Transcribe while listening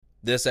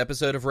This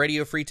episode of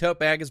Radio Free Tote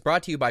Bag is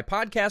brought to you by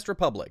Podcast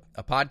Republic,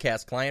 a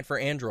podcast client for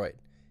Android.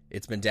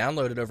 It's been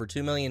downloaded over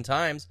 2 million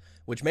times,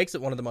 which makes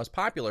it one of the most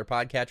popular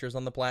podcatchers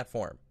on the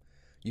platform.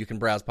 You can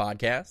browse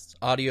podcasts,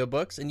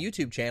 audiobooks, and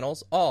YouTube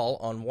channels all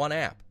on one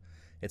app.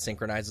 It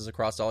synchronizes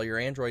across all your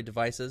Android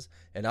devices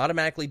and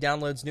automatically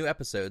downloads new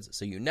episodes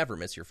so you never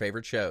miss your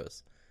favorite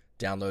shows.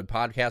 Download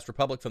Podcast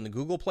Republic from the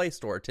Google Play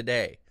Store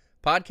today.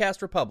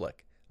 Podcast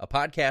Republic, a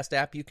podcast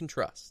app you can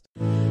trust.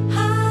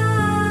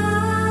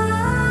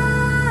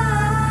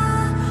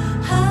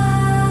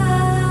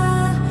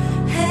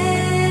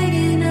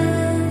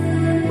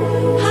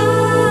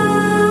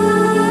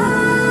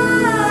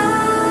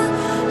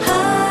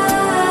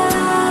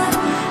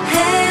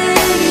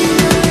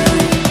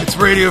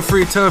 Radio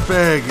Free Tote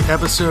Bag,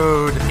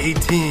 episode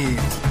 18.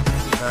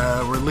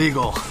 We're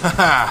legal.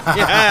 Yeah.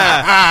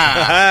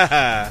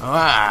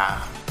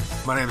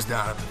 My name's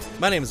Donovan.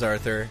 My name's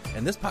Arthur,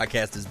 and this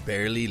podcast is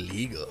barely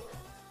legal.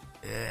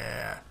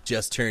 Yeah.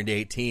 Just turned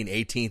 18,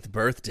 18th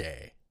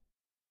birthday.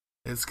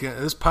 This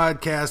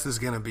podcast is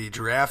going to be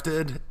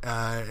drafted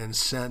and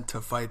sent to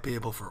fight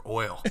people for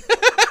oil.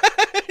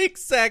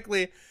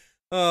 Exactly.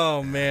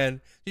 Oh,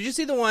 man. Did you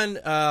see the one,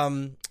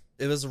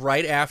 it was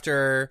right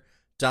after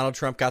Donald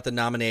Trump got the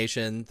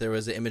nomination. There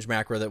was an image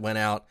macro that went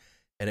out,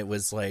 and it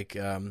was like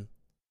it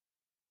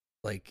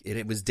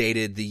was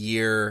dated the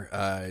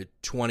year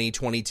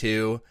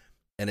 2022,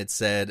 and it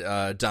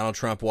said Donald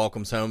Trump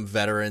welcomes home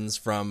veterans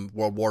from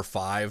World War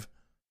V.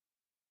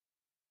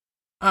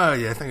 Oh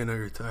yeah, I think I know what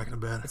you're talking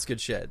about. That's good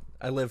shit.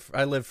 I live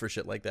for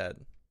shit like that.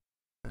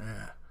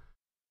 Yeah.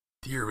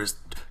 The year was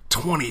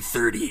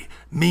 2030.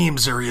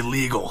 Memes are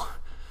illegal.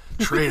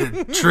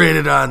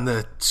 Traded on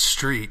the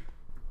street,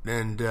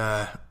 and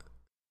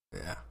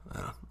yeah,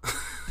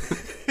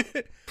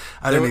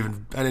 I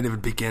didn't even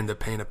begin to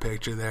paint a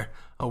picture there.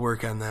 I'll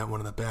work on that one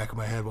in the back of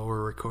my head while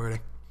we're recording.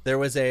 There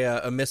was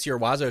a Miss Your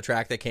Wazo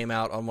track that came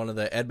out on one of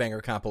the Ed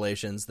Banger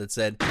compilations that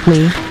said,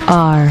 "We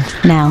are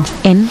now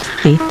in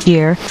the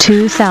year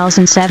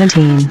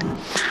 2017.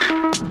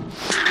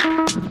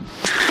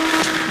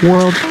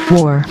 World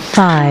War V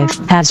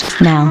has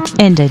now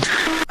ended."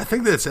 I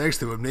think that's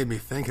actually what made me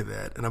think of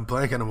that, and I'm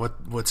blanking on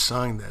what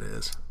song that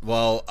is.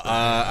 Well,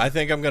 I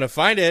think I'm going to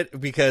find it,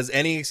 because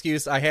any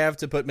excuse I have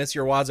to put Miss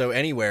Your Wazo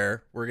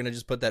anywhere, we're going to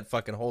just put that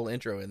fucking whole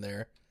intro in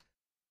there.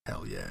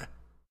 Hell yeah.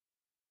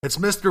 It's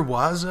Mr.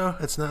 Wazo?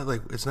 It's not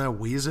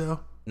Weezo?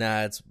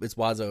 Nah, it's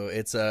Wazo.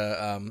 It's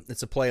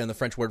a play on the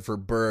French word for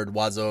bird,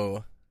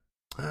 oiseau.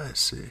 I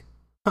see.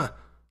 Huh.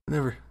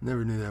 Never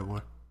knew that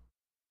one.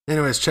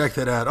 Anyways, check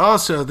that out.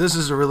 Also, this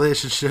is a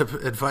relationship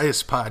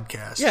advice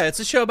podcast. Yeah, it's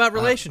a show about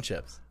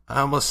relationships. I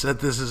almost said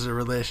this is a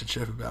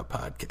relationship about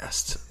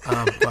podcasts.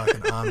 I'm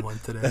fucking on one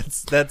today.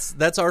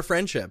 That's our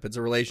friendship. It's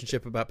a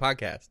relationship about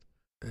podcast.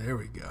 There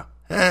we go.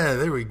 Hey,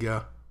 there we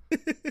go.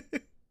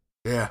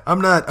 Yeah,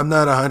 I'm not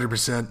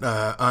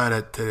 100% on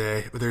it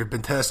today. They've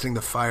been testing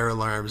the fire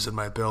alarms in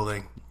my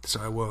building,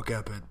 so I woke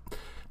up at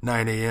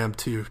 9 a.m.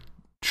 to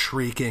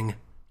shrieking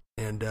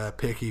and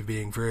Picky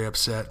being very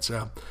upset.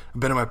 So I've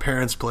been at my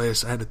parents'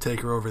 place. I had to take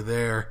her over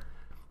there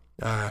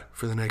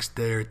for the next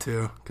day or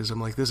two, because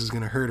I'm like, this is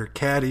going to hurt her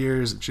cat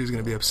ears, and she's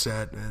going to be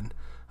upset, and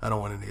I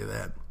don't want any of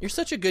that. You're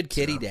such a good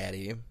kitty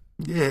daddy.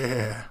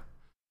 Yeah.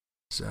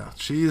 So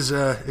she's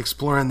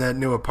exploring that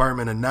new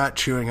apartment and not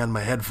chewing on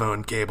my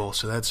headphone cable,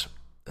 so that's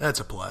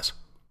a plus.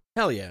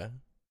 Hell yeah.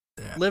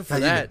 Yeah. Live for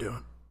How that. you been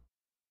doing?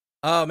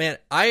 Oh man,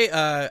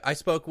 I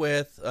spoke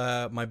with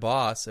my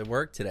boss at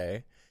work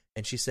today,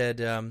 and she said,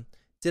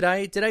 did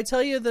I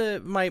tell you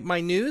my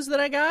news that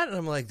I got? And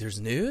I'm like,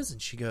 there's news?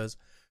 And she goes,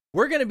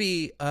 we're going to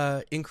be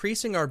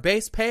increasing our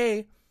base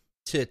pay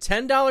to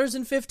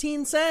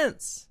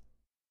 $10.15.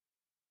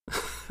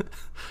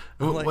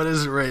 Like, what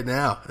is it right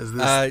now? Is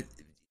this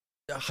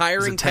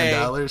hiring is it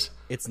 $10?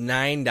 pay? It's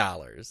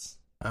 $9.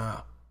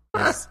 Oh.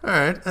 All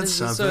right, that's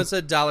something. So it's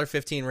a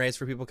 $1.15 raise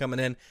for people coming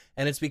in,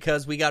 and it's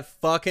because we got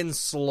fucking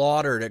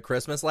slaughtered at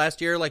Christmas last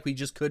year. Like, we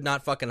just could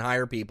not fucking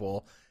hire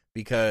people,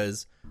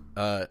 because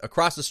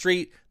across the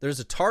street there's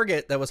a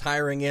Target that was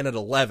hiring in at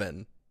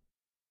 11.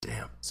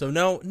 Damn. So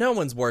no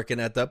one's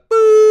working at the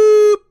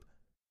boop.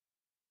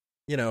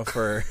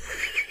 For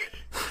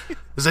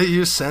Is that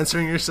you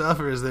censoring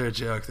yourself, or is there a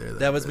joke there?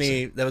 That was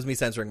me. That was me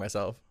censoring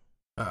myself.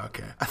 Oh,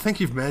 okay. I think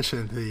you've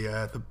mentioned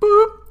the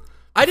boop.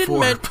 I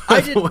didn't.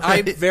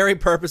 I very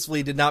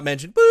purposefully did not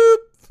mention boop.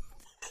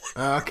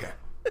 Okay.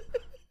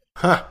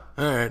 Huh.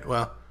 All right.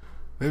 Well,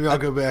 maybe I'll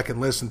go back and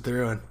listen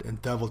through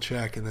and double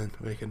check, and then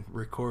we can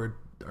record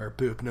our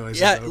boop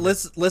noises. Yeah,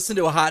 listen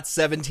to a hot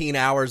 17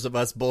 hours of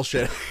us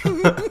bullshit.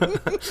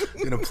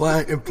 And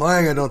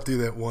implying I don't do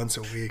that once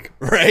a week.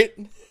 Right?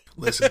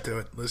 Listen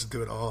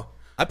to it all.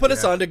 I put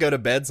us on to go to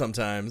bed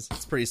sometimes.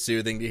 It's pretty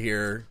soothing to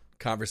hear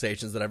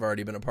conversations that I've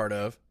already been a part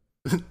of.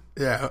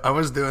 Yeah, I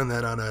was doing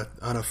that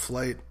on a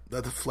flight,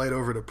 the flight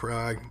over to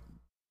Prague.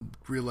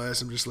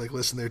 Realized I'm just like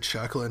listening there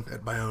chuckling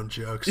at my own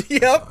jokes.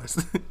 Yep.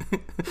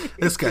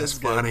 This guy's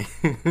funny.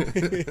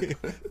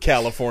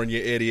 California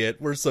idiot.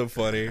 We're so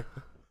funny.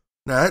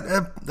 No,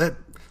 that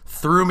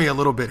threw me a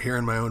little bit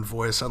hearing my own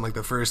voice on like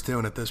the first two,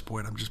 and at this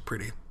point I'm just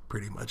pretty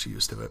much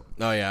used to it.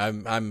 Oh yeah,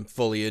 I'm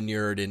fully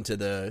inured into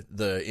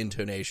the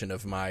intonation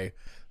of my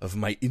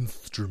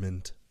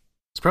instrument.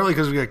 It's probably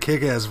because we got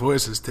kick-ass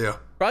voices too.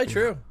 Probably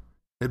true.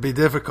 It'd be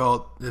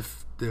difficult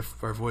if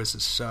our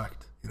voices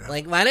sucked.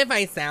 Like, what if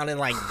I sounded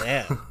like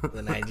this?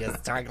 Then I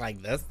just talk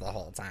like this the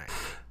whole time.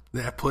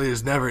 Yeah,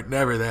 please, never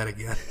that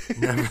again.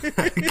 Never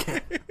that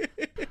again.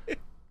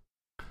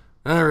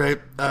 All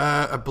right.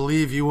 I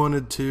believe I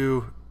wanted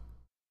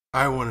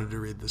to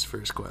read this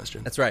first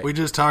question. That's right. We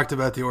just talked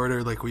about the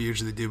order like we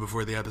usually do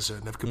before the episode,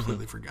 and I've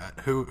completely forgot.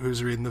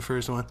 Who's reading the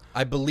first one?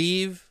 I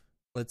believe,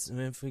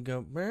 if we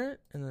go, and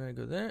then I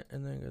go there,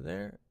 and then I go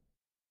there.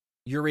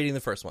 You're reading the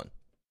first one.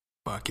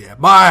 Fuck yeah.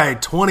 My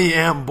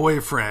 20M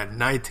boyfriend,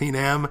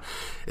 19M,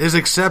 is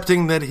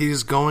accepting that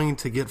he's going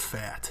to get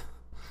fat.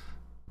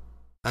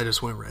 I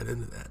just went right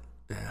into that.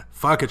 Yeah.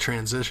 Fuck a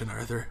transition,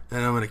 Arthur.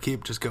 And I'm going to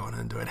keep just going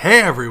into it.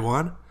 Hey,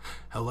 everyone.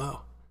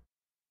 Hello.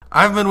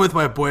 I've been with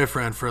my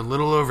boyfriend for a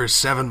little over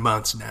 7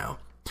 months now.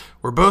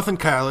 We're both in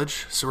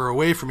college, so we're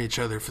away from each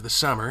other for the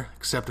summer,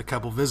 except a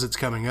couple visits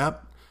coming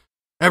up.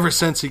 Ever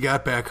since he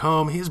got back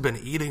home, he's been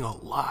eating a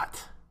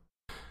lot.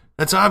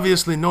 That's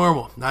obviously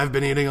normal. I've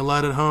been eating a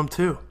lot at home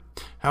too.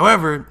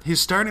 However,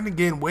 he's starting to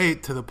gain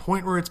weight to the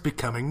point where it's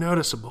becoming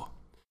noticeable.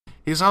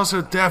 He's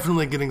also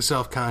definitely getting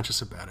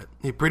self-conscious about it.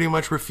 He pretty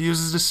much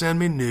refuses to send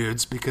me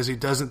nudes because he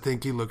doesn't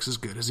think he looks as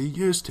good as he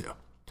used to.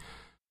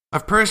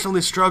 I've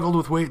personally struggled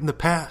with weight in the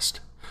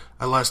past.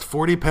 I lost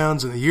 40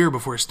 pounds in the year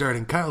before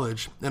starting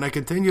college, and I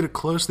continue to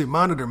closely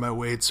monitor my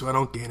weight so I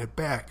don't gain it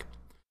back.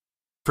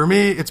 For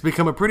me, it's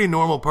become a pretty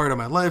normal part of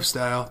my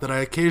lifestyle that I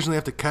occasionally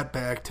have to cut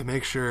back to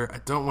make sure I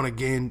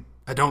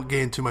don't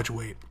gain too much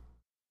weight.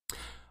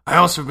 I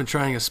also have been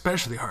trying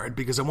especially hard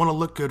because I want to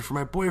look good for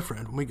my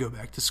boyfriend when we go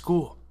back to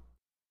school.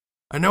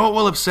 I know it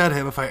will upset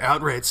him if I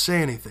outright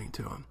say anything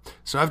to him,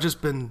 so I've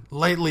just been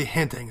lightly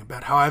hinting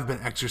about how I've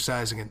been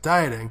exercising and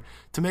dieting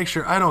to make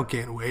sure I don't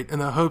gain weight in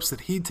the hopes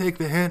that he'd take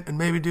the hint and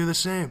maybe do the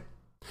same.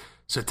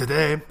 So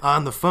today,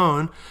 on the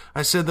phone,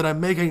 I said that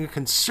I'm making a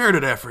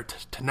concerted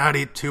effort to not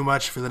eat too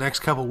much for the next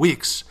couple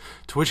weeks,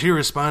 to which he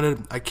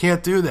responded, I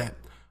can't do that.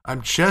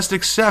 I'm just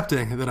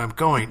accepting that I'm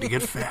going to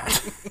get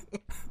fat.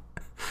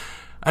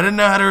 I didn't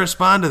know how to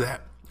respond to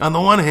that. On the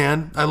one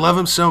hand, I love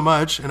him so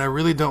much, and I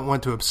really don't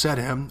want to upset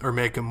him or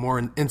make him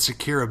more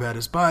insecure about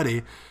his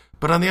body,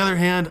 but on the other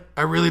hand,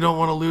 I really don't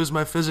want to lose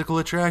my physical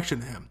attraction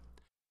to him.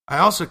 I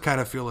also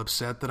kind of feel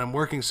upset that I'm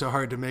working so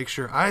hard to make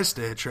sure I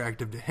stay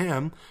attractive to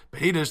him,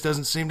 but he just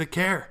doesn't seem to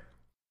care.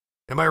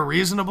 Am I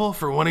reasonable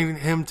for wanting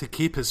him to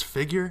keep his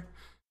figure?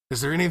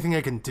 Is there anything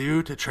I can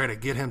do to try to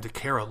get him to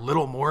care a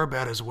little more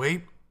about his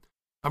weight?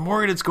 I'm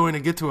worried it's going to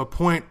get to a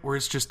point where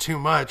it's just too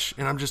much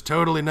and I'm just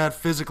totally not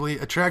physically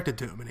attracted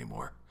to him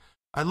anymore.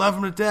 I love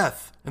him to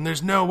death, and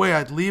there's no way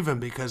I'd leave him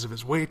because of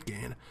his weight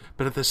gain,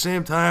 but at the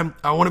same time,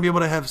 I want to be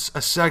able to have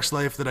a sex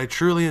life that I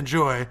truly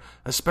enjoy,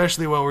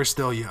 especially while we're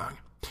still young.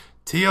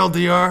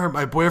 TLDR,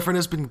 my boyfriend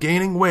has been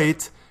gaining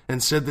weight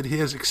and said that he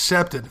has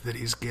accepted that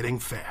he's getting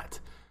fat.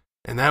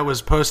 And that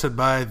was posted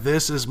by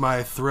This Is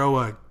My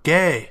Throw-A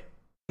Gay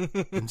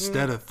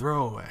instead of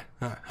throwaway.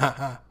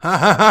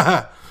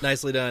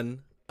 Nicely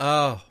done.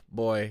 Oh,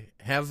 boy.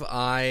 Have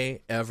I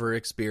ever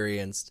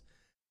experienced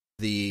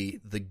the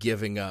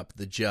giving up,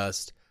 the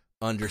just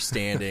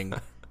understanding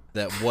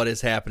that what is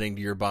happening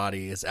to your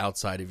body is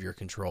outside of your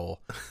control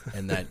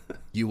and that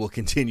you will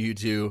continue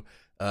to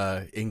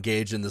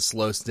engage in the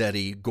slow,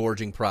 steady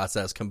gorging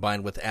process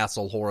combined with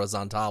asshole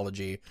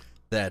horizontology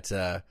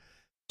that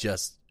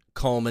just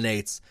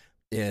culminates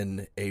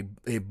in a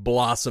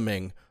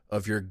blossoming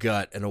of your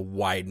gut and a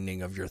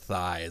widening of your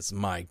thighs.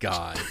 My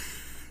God,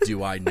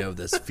 do I know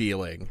this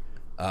feeling?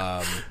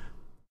 That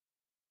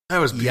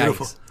was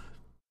beautiful.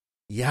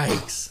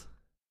 Yikes.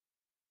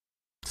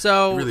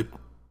 So you really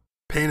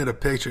painted a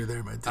picture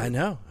there, my dude. I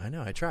know.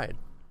 I tried.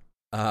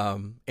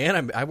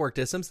 And I worked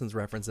a Simpsons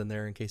reference in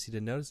there in case you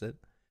didn't notice it.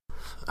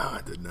 Oh,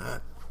 I did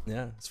not.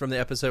 Yeah, it's from the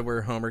episode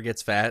where Homer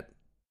gets fat,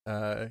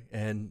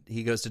 and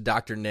he goes to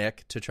Dr.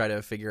 Nick to try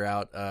to figure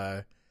out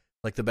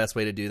like the best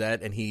way to do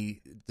that, and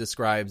he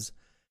describes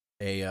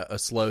a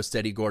slow,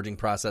 steady gorging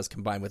process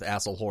combined with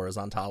asshole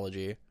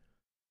horizontology.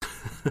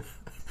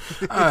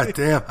 Ah,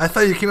 damn! I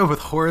thought you came up with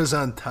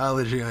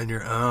horizontology on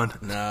your own.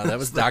 No, that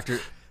was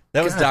Doctor.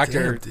 That was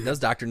Doctor. That was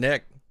Dr.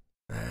 Nick.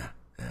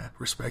 Yeah,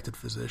 respected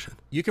physician.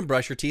 You can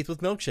brush your teeth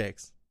with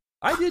milkshakes.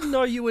 I didn't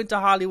know you went to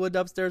Hollywood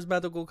Upstairs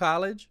Medical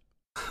College.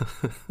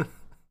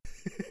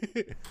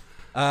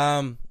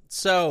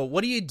 So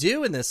what do you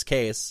do in this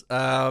case?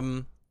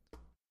 I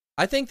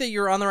think that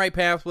you're on the right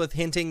path with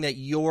hinting that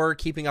you're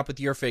keeping up with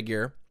your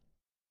figure.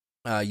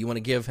 You want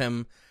to give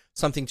him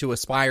something to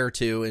aspire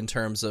to in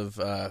terms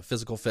of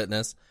physical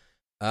fitness.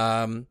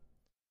 I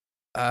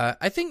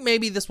think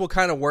maybe this will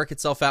kind of work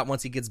itself out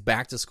once he gets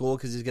back to school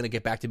because he's going to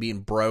get back to being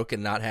broke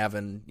and not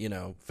having,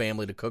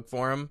 family to cook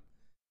for him.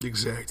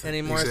 Exactly.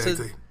 Anymore.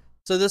 Exactly.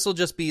 So this will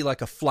just be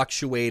like a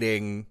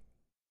fluctuating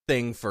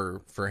thing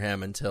for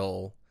him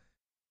until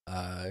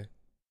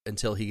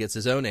until he gets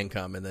his own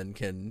income and then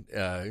can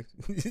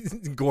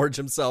gorge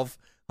himself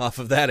off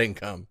of that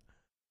income.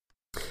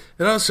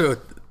 And also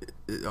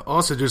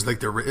just like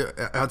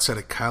the outside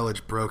of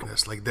college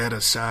brokenness, like that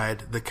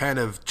aside, the kind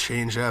of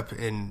change up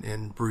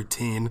in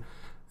routine,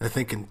 I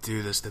think can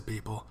do this to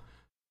people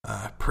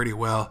pretty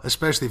well.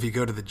 Especially if you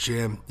go to the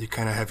gym, you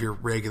kind of have your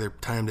regular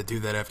time to do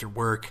that after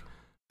work.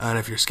 And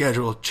if your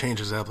schedule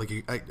changes up, like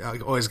I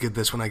always get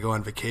this when I go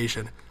on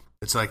vacation,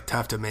 it's like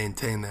tough to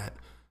maintain that.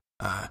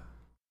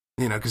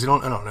 Because you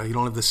don't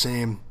have the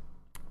same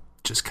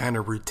just kind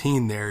of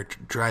routine there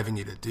driving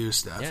you to do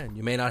stuff. Yeah, and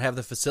you may not have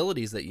the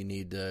facilities that you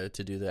need to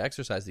do the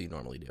exercise that you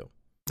normally do.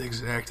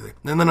 Exactly.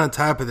 And then on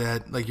top of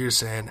that, like you're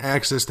saying,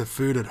 access to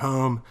food at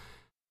home.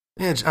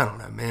 I don't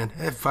know, man.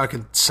 If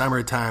fucking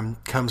summertime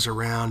comes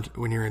around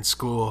when you're in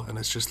school and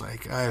it's just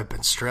like, I have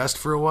been stressed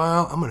for a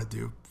while, I'm going to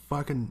do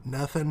fucking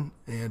nothing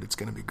and it's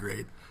going to be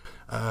great.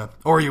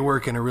 Or you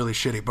work in a really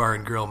shitty bar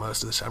and grill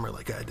most of the summer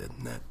like I did,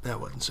 and that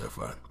wasn't so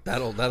fun.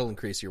 That'll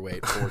increase your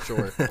weight for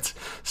sure. That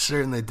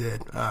certainly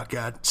did. Oh,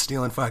 God,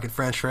 stealing fucking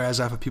French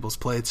fries off of people's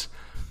plates.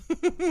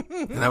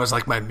 And that was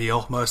like my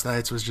meal most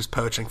nights, was just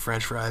poaching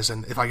French fries,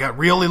 and if I got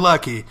really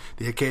lucky,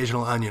 the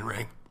occasional onion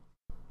ring.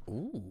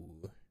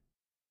 Ooh.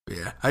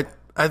 Yeah,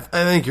 I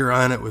think you're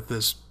on it with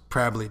this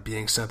probably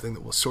being something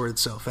that will sort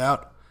itself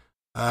out.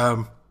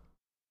 On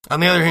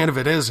the other hand, if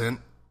it isn't,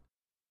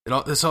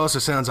 this also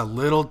sounds a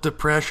little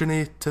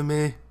depression-y to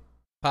me.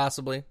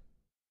 Possibly.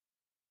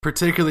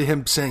 Particularly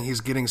him saying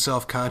he's getting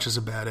self-conscious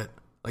about it.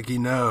 Like he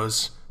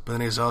knows, but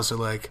then he's also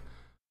like,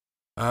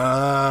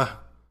 I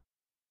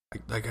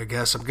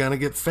guess I'm gonna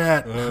get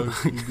fat.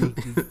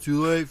 It's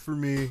too late for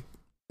me.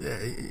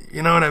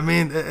 You know what I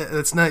mean?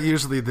 It's not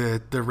usually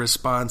the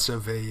response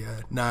of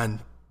a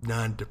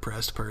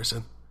non-depressed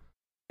person.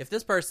 If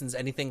this person's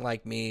anything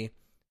like me,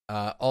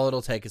 all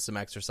it'll take is some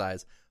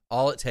exercise.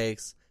 All it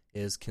takes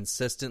is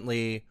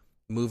consistently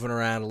moving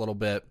around a little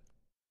bit,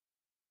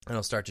 and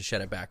I'll start to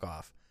shed it back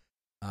off.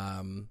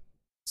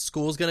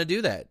 School's going to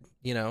do that.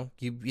 You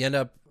end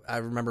up, I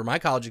remember my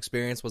college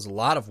experience was a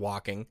lot of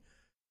walking.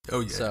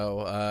 Oh, yeah.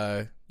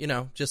 So,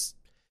 just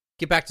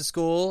get back to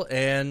school,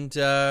 and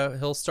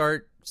he'll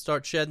start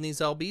shedding these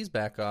LBs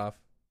back off.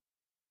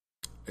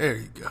 There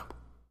you go.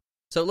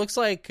 So it looks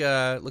like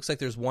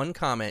there's one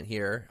comment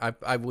here.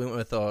 I went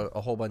with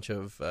a whole bunch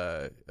of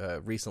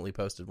recently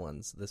posted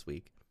ones this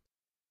week.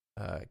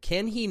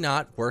 Can he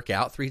not work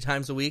out 3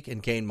 times a week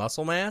and gain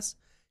muscle mass?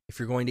 If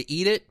you're going to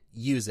eat it,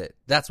 use it.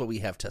 That's what we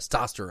have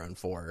testosterone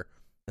for.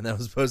 And that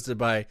was posted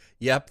by,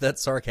 yep,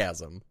 that's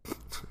sarcasm.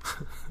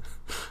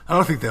 I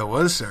don't think that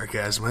was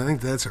sarcasm. I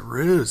think that's a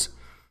ruse.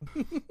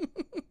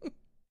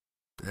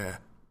 Yeah.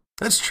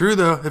 That's true,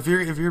 though. If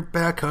you're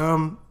back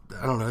home,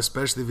 I don't know,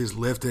 especially if he's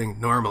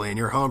lifting normally and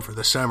you're home for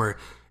the summer,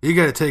 you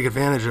got to take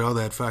advantage of all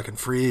that fucking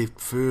free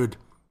food.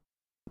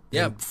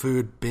 Yeah.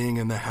 Food being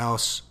in the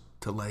house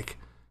to, like,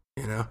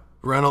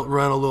 run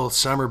a little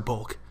summer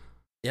bulk.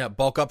 Yeah,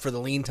 bulk up for the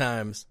lean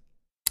times.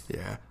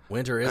 Yeah.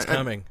 Winter is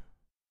coming.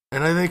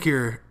 And I think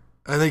you're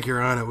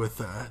on it with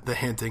the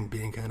hinting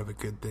being kind of a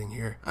good thing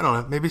here. I don't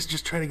know. Maybe it's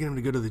just trying to get him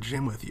to go to the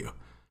gym with you.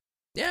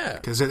 Yeah.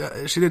 Because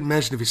she didn't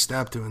mention if he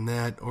stopped doing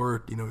that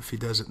or, if he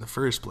does it in the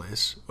first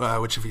place.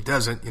 Which if he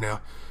doesn't,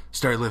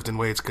 start lifting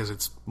weights because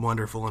it's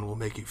wonderful and will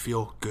make you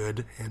feel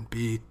good and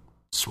be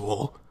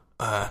swole.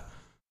 So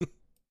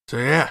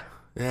yeah.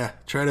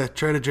 Try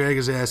to drag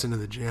his ass into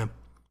the gym.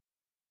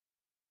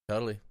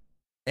 Totally.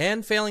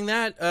 And failing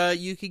that,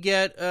 you could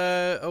get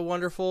a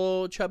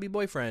wonderful chubby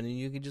boyfriend, and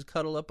you could just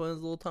cuddle up on his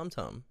little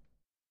tum-tum.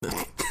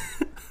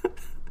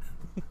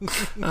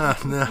 Oh,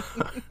 no.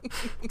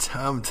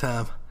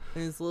 Tum-tum.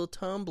 His little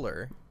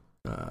tumbler.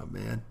 Oh,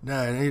 man.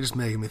 No, you're just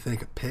making me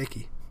think of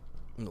Picky.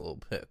 A little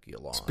picky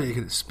along.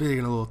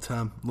 Speaking of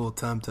little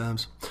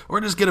tum-tums.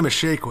 Or just get him a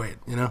shake weight,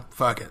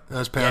 Fuck it.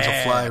 Those pounds will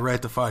fly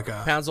right the fuck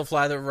off. Pounds will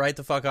fly right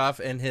the fuck off,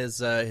 and his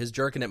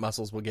jerking it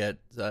muscles will get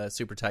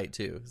super tight,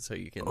 too, so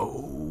you can...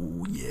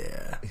 Oh,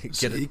 yeah.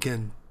 So he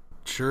can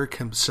jerk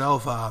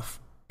himself off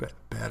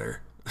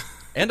better.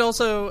 and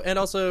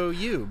also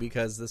you,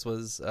 because this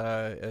was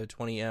a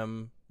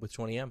 20M with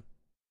 20M.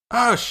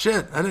 Oh,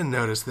 shit. I didn't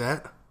notice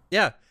that.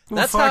 Yeah.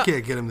 Well, fuck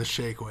yeah, get him the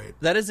shake weight.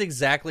 That is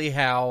exactly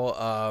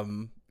how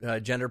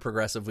gender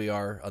progressive we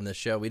are on this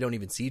show. We don't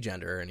even see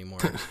gender anymore.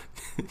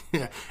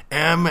 Yeah.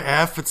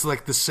 MF, it's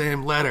like the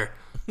same letter.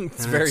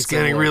 It's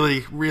getting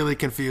really, really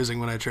confusing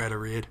when I try to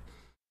read.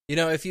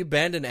 If you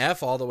bend an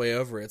F all the way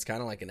over, it's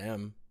kind of like an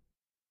M.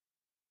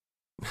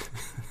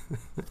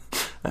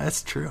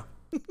 That's true.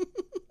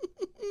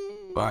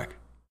 Fuck.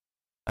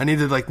 I need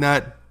to,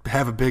 not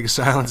have a big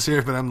silence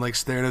here, but I'm,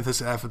 staring at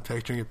this F and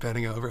picturing it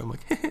bending over. I'm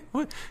like,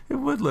 it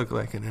would look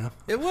like an F.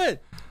 It would.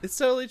 It's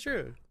totally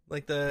true.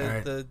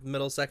 The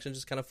middle section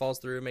just kind of falls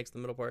through and makes the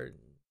middle part.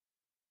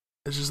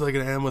 It's just like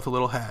an M with a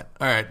little hat.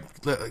 All right.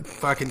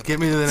 Fucking get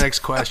me to the next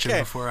question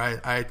before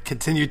I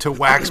continue to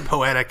wax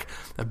poetic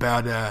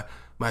about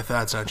my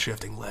thoughts on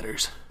shifting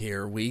letters.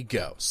 Here we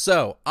go.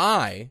 So,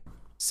 I,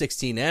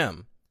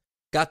 16M,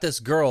 got this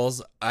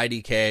girl's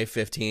IDK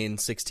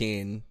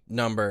 1516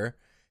 number,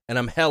 and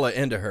I'm hella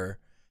into her.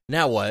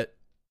 Now what?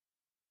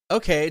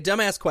 Okay,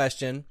 dumbass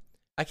question.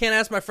 I can't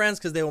ask my friends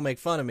because they will make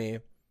fun of me.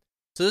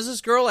 So there's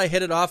this girl I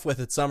hit it off with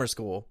at summer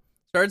school.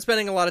 Started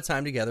spending a lot of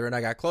time together, and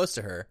I got close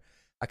to her.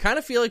 I kind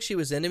of feel like she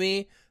was into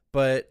me,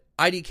 but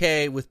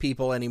IDK with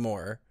people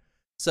anymore.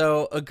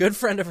 So a good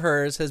friend of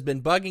hers has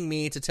been bugging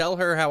me to tell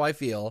her how I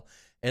feel,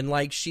 and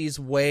like she's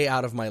way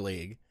out of my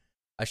league.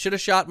 I should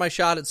have shot my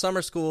shot at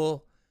summer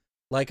school,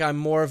 like I'm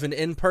more of an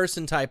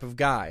in-person type of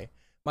guy.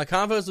 My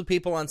convos with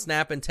people on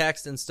Snap and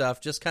text and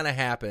stuff just kind of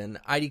happen.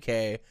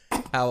 IDK,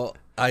 how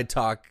I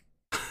talk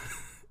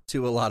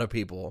to a lot of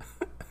people.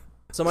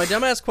 So my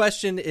dumbass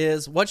question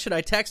is, what should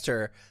I text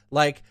her?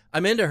 Like,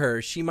 I'm into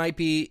her. She might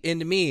be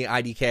into me,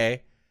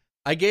 IDK.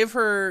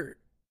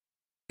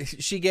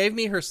 She gave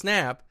me her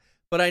Snap,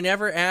 but I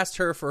never asked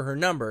her for her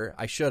number.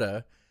 I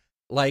shoulda.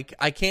 Like,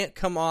 I can't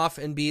come off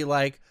and be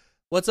like,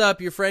 what's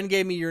up? Your friend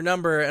gave me your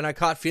number and I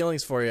caught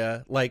feelings for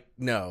you. Like,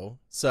 no.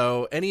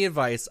 So any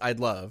advice I'd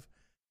love.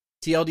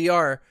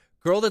 TLDR,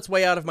 girl that's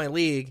way out of my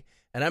league,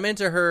 and I'm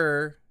into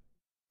her.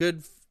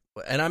 Good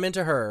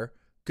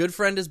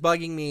friend is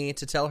bugging me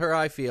to tell her how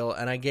I feel,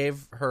 and I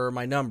gave her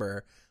my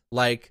number.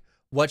 Like,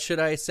 what should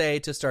I say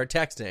to start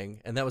texting?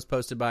 And that was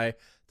posted by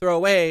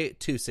Throwaway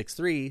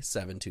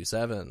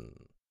 263727.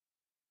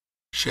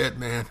 Shit,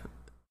 man.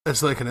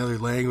 That's like another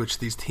language,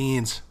 these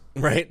teens.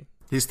 Right?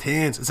 These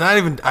teens. It's not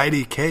even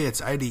IDK,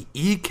 it's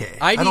IDEK.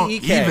 I don't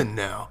even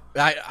know.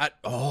 I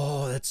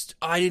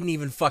didn't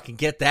even fucking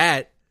get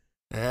that.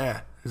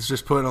 Yeah, it's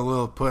just putting a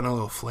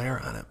little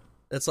flair on it.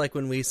 That's like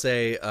when we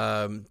say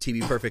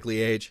TB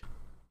perfectly age.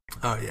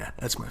 Oh yeah,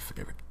 that's my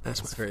favorite.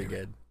 That's very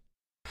good.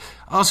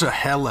 Also,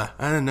 hella.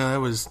 I didn't know it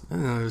was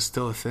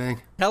still a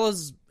thing.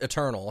 Hella's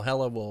eternal.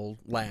 Hella will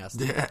last.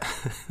 Yeah.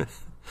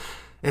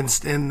 in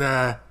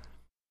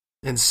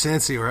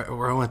Cincy,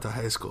 where I went to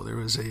high school, there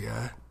was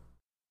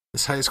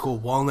this high school,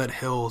 Walnut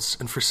Hills,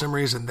 and for some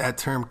reason that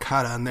term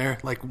caught on there.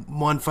 Like,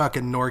 one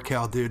fucking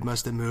NorCal dude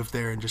must have moved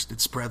there and just it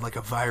spread like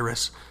a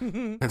virus.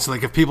 And so,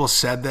 like, if people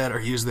said that or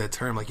used that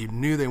term, like, you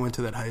knew they went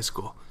to that high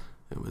school.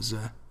 It was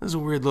a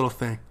weird little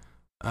thing.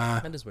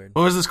 That is weird.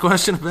 What was this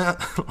question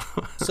about?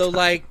 So,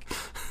 like,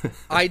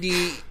 I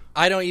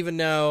don't even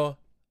know.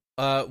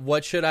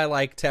 What should I,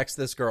 like, text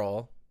this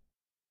girl?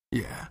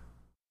 Yeah.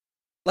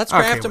 Let's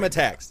craft him a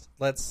text.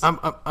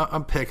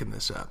 I'm picking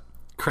this up.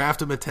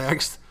 Craft him a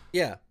text?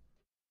 Yeah.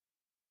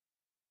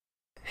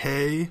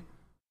 Hey,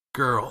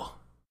 girl.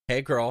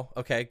 Hey, girl.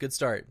 Okay, good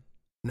start.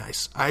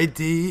 Nice.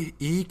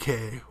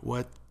 IDEK,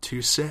 what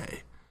to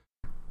say.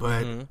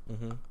 But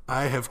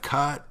I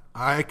caught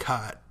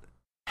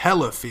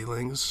hella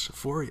feelings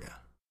for you.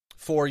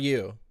 For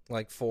you.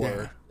 Like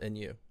and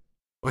you.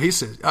 Well, he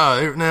says,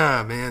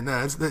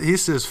 he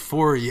says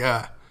for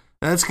ya.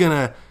 That's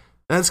gonna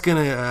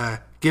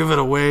give it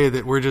away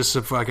that we're just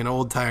some fucking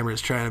old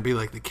timers trying to be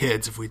like the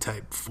kids if we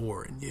type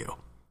for and you.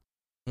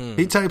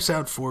 He types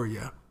out for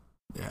you.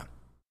 Yeah.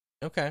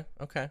 Okay.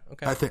 I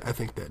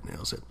think that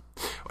nails it.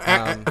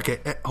 Okay,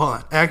 hold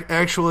on.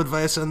 Actual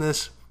advice on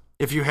this: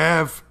 if you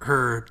have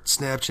her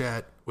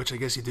Snapchat, which I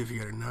guess you do if you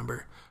got her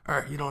number,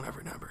 or you don't have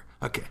her number.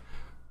 Okay.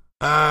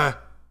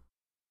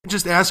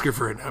 Just ask her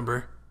for a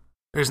number.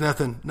 There's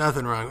nothing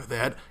wrong with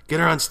that.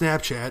 Get her on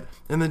Snapchat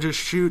and then just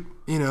shoot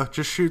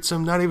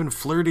some, not even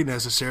flirty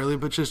necessarily,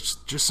 but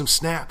just some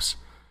snaps.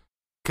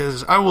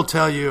 Because I will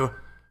tell you,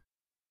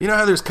 you know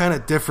how there's kind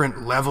of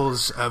different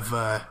levels of,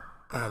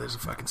 there's a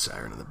fucking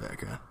siren in the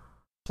background.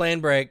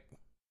 Plane break.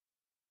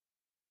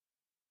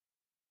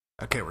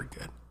 Okay, we're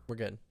good. We're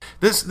good.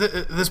 This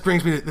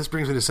brings me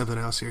to something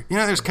else here. You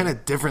know, there's kind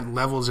of different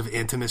levels of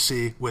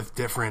intimacy with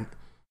different,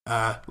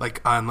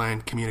 like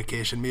online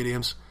communication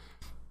mediums.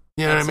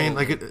 You know Absolutely.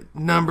 What I mean? Like, a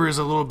number is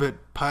a little bit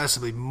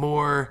possibly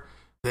more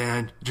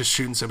than just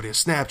shooting somebody a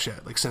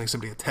Snapchat, like sending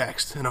somebody a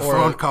text. And a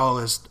phone call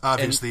is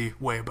obviously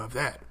way above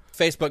that.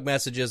 Facebook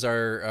messages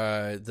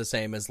are the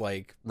same as,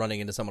 like, running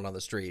into someone on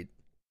the street.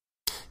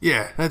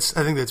 Yeah, I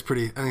think that's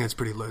pretty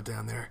low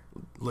down there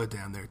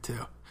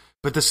too.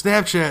 But the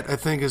Snapchat, I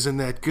think, is in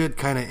that good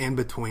kind of in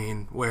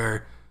between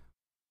where,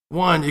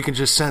 one, you can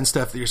just send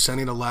stuff that you're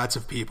sending to lots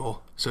of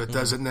people, so it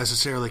doesn't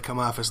necessarily come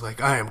off as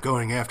like, I am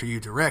going after you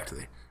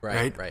directly.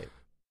 Right.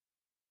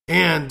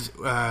 And,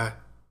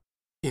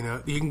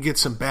 you can get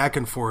some back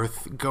and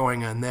forth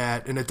going on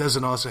that, and it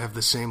doesn't also have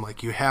the same,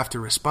 like, you have to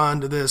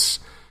respond to this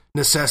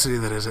necessity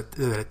that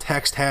a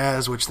text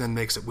has, which then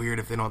makes it weird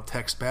if they don't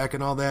text back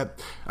and all that.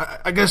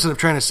 I guess what I'm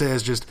trying to say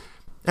is just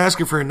ask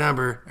her for a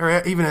number,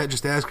 or even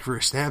just ask her for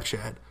a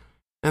Snapchat,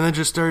 and then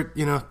just start,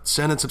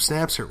 sending some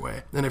snaps her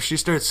way. And if she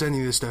starts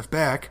sending you this stuff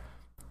back,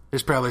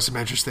 there's probably some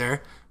interest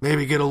there.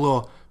 Maybe get a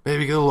little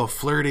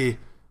flirty,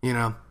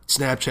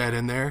 Snapchat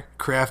in there,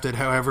 craft it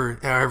however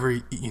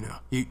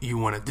you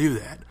want to do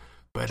that.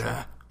 But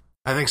sure.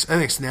 I think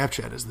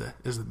Snapchat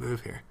is the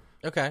move here.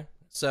 Okay,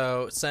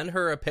 so send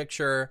her a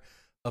picture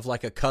of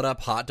like a cut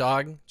up hot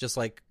dog, just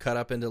like cut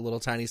up into little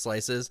tiny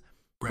slices,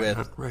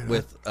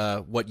 with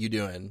what you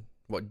doing,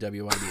 what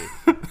WYD.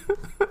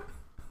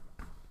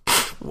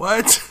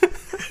 What?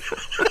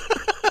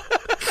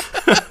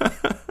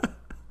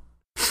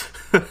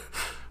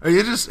 Are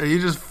you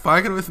just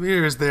fucking with me,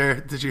 or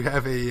did you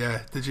have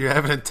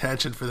an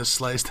intention for the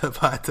sliced up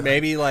hot dog?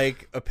 Maybe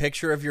like a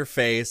picture of your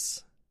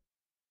face,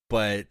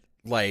 but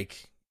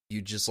like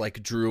you just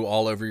like drew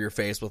all over your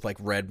face with like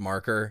red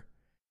marker,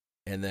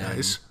 and then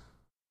Nice.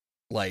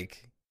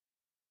 like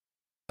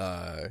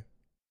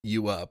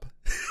you up.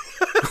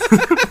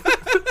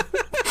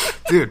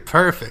 Dude,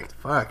 perfect.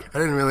 Fuck, I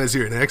didn't realize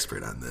you were an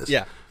expert on this.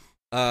 Yeah.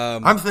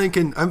 I'm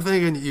thinking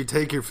you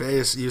take your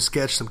face, you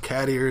sketch some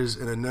cat ears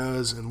and a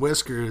nose and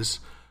whiskers,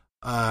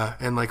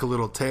 and like a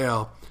little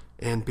tail,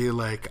 and be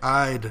like,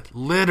 I'd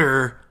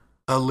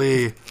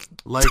literally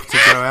like to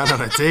go out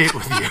on a date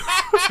with you.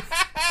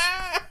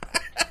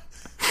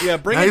 Yeah,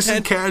 bring Nice and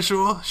attention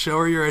casual. Show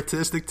her your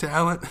artistic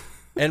talent.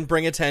 and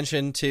bring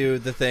attention to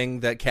the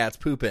thing that cats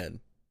poop in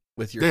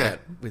with your Yeah.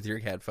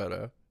 cat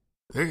photo.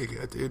 There you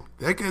go, dude.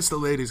 That gets the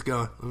ladies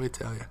going. Let me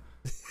tell you.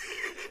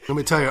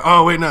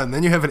 Oh, wait, no. And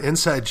then you have an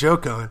inside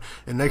joke going.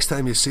 And next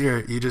time you see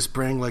her, you just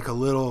bring like a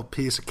little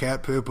piece of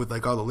cat poop with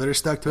like all the litter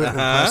stuck to it in a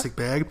plastic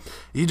bag.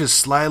 You just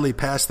slyly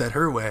pass that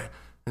her way.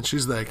 And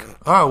she's like,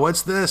 oh,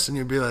 what's this? And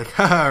you'd be like,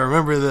 haha,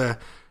 remember the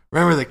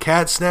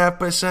cat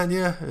snap I sent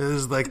you? It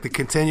was like the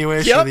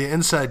continuation of the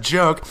inside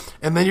joke.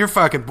 And then you're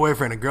fucking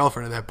boyfriend and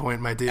girlfriend at that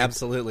point, my dude.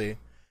 Absolutely.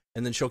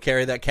 And then she'll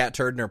carry that cat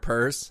turd in her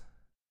purse.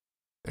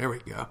 There we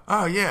go.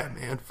 Oh, yeah,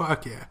 man.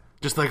 Fuck yeah.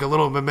 Just like a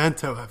little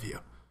memento of you.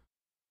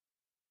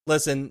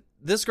 Listen,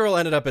 this girl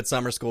ended up at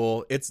summer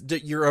school.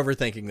 You're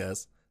overthinking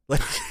this. Like,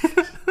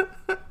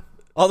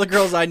 all the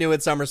girls I knew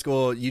at summer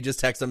school, you just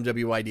text them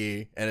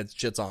WYD and it's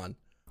shit's on.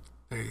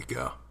 There you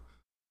go.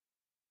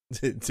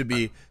 to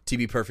be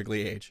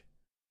perfectly age.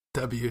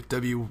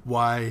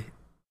 WYED.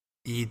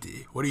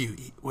 What are you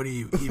even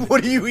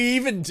What are you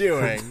even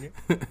doing?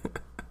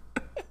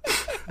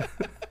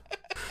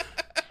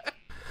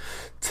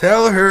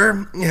 Tell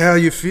her how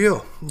you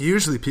feel.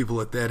 Usually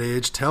people at that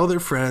age tell their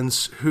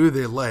friends who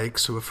they like,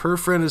 so if her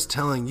friend is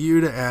telling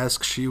you to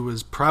ask, she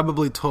was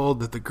probably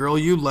told that the girl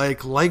you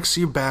like likes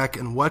you back,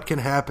 and what can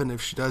happen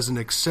if she doesn't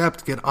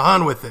accept, get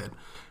on with it.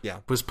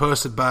 Yeah. Was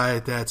posted by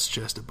That's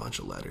Just a Bunch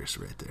of Letters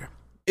right there.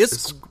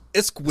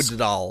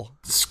 Isquidadal.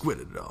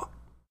 Squidadal.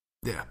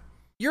 Yeah.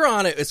 You're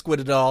on it,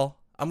 Isquidadal.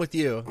 I'm with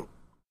you.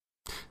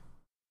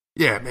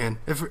 Yeah, man.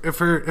 If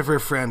her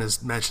friend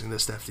is mentioning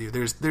this stuff to you,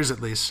 there's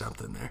at least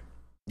something there.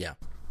 Yeah.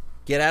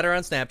 Get at her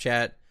on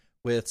Snapchat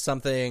with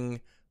something,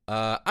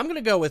 I'm going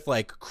to go with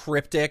like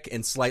cryptic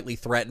and slightly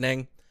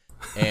threatening,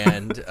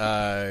 and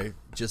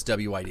just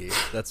WYD.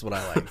 That's what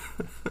I like.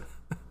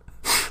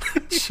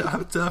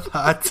 Chopped up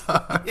hot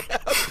dog.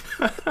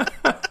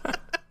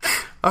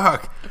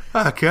 Oh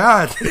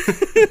God.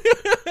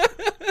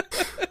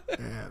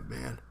 Yeah,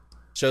 man.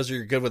 Shows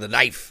you're good with a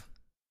knife.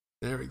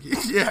 There we go.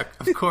 Yeah,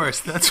 of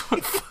course. That's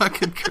what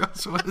fucking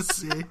girls want to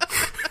see.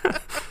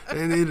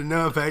 They need to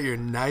know about your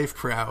knife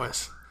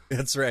prowess.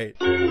 That's right.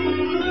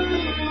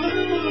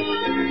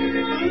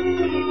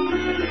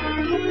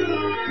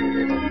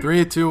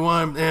 3, 2,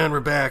 1, and we're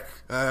back.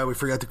 We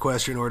forgot the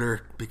question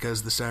order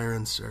because the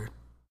sirens are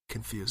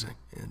confusing,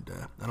 and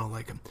I don't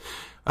like them.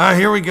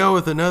 Here we go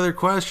with another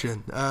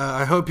question.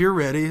 I hope you're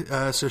ready.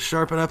 So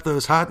sharpen up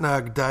those hot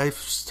dog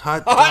knives.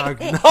 Hot dog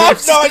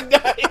knives.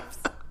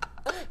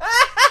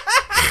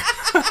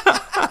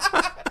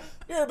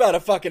 You're about a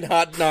fucking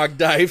hot dog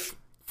knife.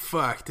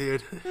 Fuck,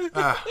 dude.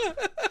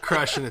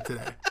 Crushing it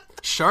today.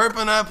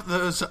 Sharpen up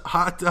those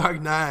hot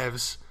dog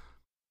knives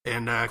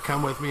and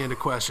come with me into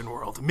question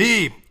world.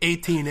 Me,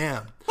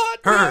 18M.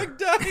 Hot dog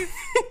knife.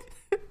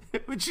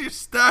 Would you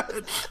stop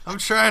it? I'm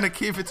trying to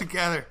keep it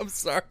together. I'm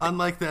sorry.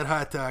 Unlike that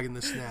hot dog in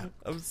the snap.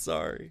 I'm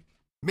sorry.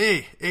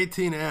 Me,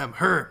 18M.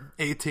 Her,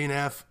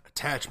 18F.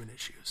 Attachment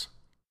issues.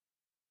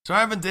 So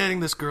I've been dating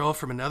this girl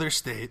from another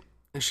state,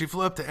 and she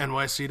flew up to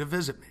NYC to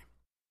visit me.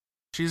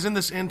 She's in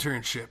this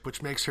internship,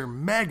 which makes her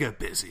mega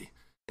busy,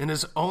 and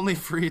is only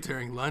free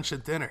during lunch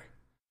and dinner.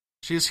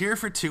 She is here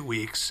for 2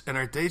 weeks, and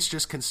our dates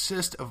just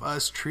consist of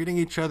us treating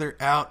each other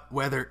out,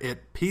 whether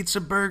it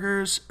pizza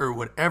burgers or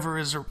whatever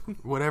is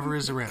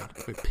around.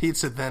 But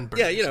pizza then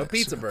burgers. Yeah,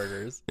 pizza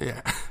burgers.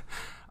 Yeah.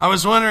 I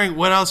was wondering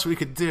what else we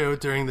could do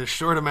during this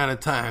short amount of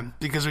time,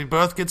 because we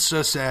both get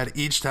so sad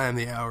each time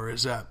the hour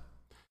is up.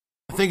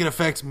 I think it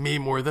affects me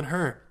more than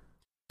her.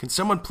 Can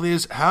someone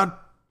please tell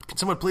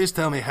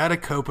me how to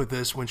cope with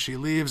this when she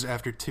leaves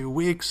after 2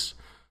 weeks?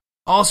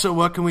 Also,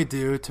 what can we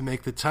do to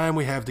make the time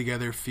we have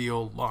together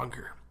feel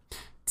longer?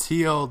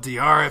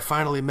 TLDR, I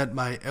finally met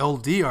my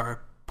LDR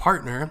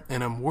partner,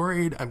 and I'm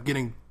worried I'm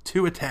getting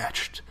too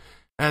attached.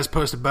 As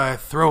posted by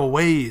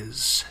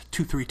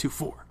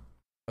Throwaways2324.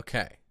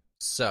 Okay,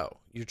 so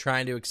you're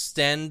trying to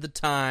extend the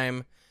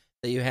time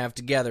that you have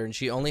together, and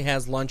she only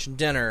has lunch and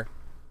dinner,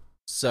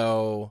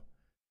 so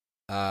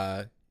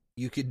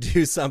you could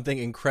do something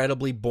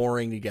incredibly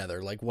boring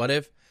together. Like, what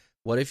if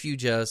you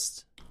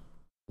just,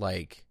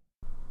 like,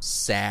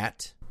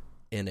 sat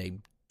in a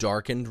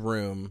darkened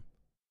room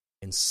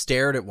and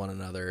stared at one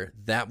another?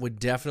 That would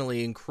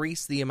definitely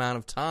increase the amount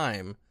of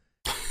time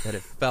that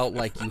it felt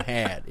like you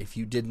had. If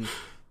you didn't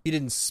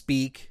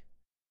speak,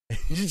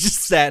 You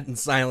just sat in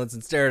silence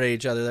and stared at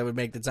each other. That would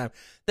make the time.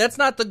 That's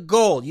not the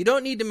goal. You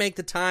don't need to make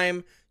the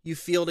time you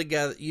feel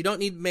together. You don't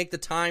need to make the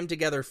time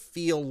together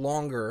feel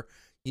longer.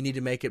 You need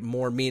to make it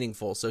more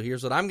meaningful. So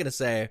here's what I'm going to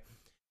say.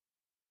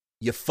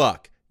 You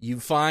fuck. You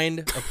find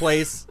a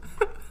place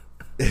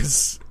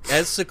as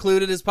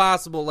secluded as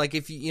possible. Like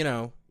if you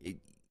know,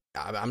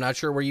 I'm not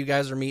sure where you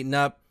guys are meeting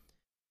up.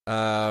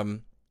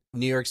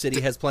 New York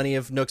City has plenty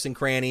of nooks and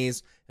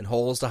crannies and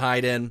holes to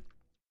hide in.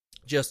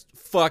 Just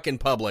fuck in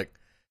public.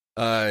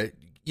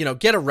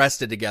 Get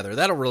arrested together.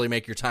 That'll really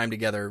make your time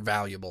together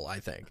valuable, I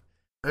think.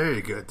 There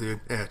you go,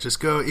 dude. Yeah, just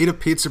go eat a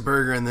pizza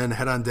burger and then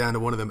head on down to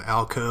one of them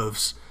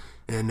alcoves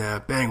and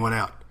bang one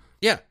out.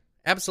 Yeah,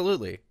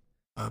 absolutely.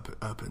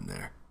 Up in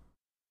there.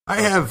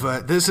 I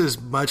have, this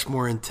is much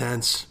more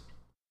intense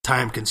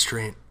time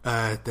constraint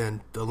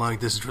than the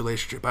long-distance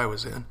relationship I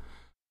was in.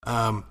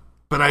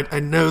 But I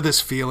know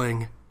this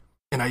feeling,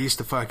 and I used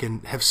to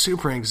fucking have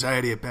super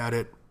anxiety about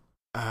it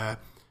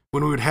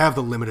when we would have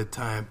the limited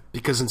time,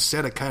 because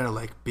instead of kind of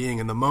like being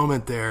in the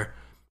moment there,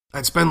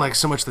 I'd spend like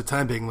so much of the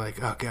time being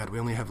like, oh God, we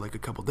only have like a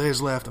couple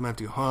days left. I'm going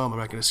to have to go home. I'm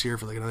not going to see her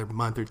for like another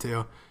month or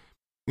two.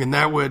 And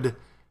that would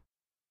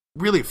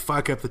really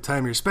fuck up the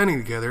time you're spending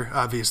together,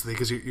 obviously,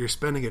 because you're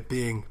spending it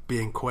being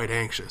quite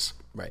anxious.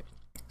 Right.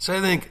 So I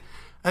think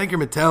your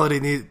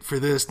mentality for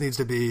this needs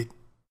to be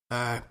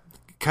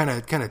kind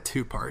of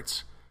two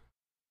parts.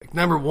 Like,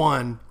 number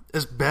one,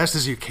 as best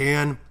as you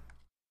can,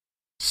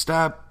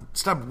 stop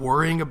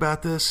worrying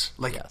about this,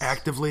 like, yes,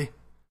 actively.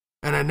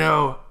 And I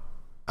know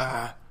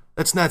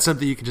that's not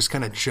something you can just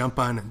kind of jump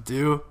on and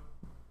do,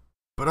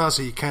 but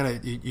also you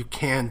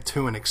can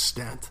to an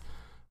extent.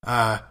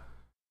 I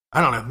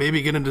don't know,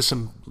 maybe get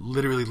into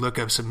literally look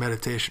up some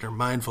meditation or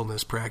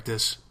mindfulness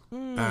practice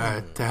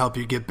to help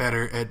you get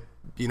better at,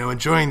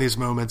 enjoying these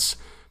moments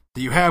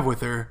that you have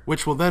with her,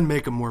 which will then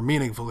make them more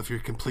meaningful if you're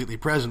completely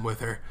present with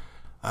her.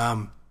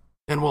 And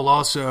will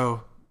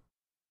also,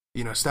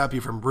 stop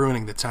you from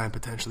ruining the time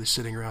potentially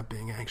sitting around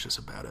being anxious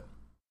about it.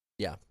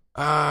 Yeah.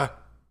 And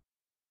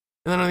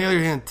then on the other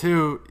hand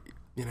too,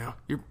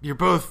 you're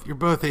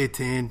both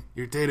 18,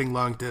 you're dating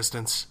long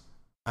distance.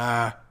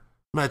 I'm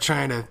not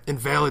trying to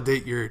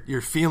invalidate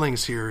your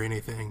feelings here or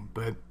anything,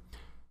 but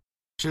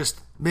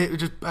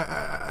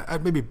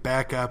I'd maybe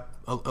back up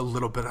a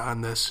little bit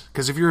on this,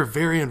 because if you're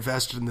very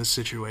invested in this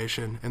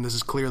situation and this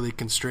is clearly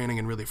constraining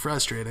and really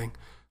frustrating,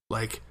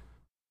 like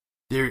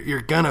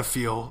you're gonna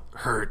feel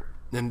hurt,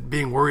 and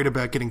being worried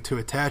about getting too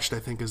attached, I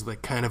think, is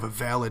like kind of a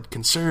valid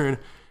concern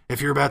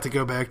if you're about to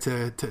go back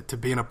to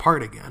being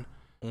apart again.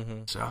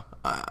 Mm-hmm. So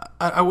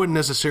I wouldn't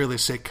necessarily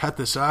say cut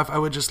this off. I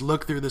would just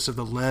look through this of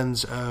the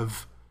lens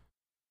of,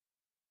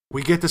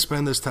 we get to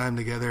spend this time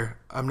together.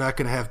 I'm not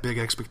going to have big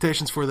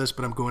expectations for this,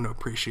 but I'm going to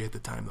appreciate the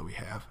time that we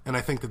have. And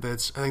I think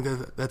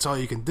that's all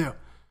you can do.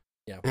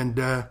 Yeah. And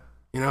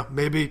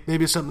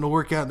maybe something will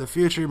work out in the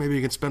future. Maybe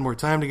you can spend more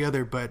time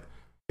together. But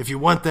if you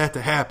want that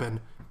to happen,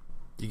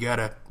 you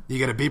gotta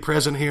be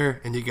present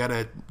here, and you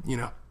gotta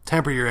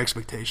temper your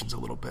expectations a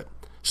little bit,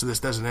 so this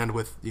doesn't end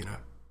with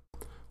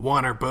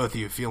one or both of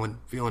you feeling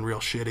real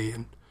shitty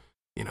and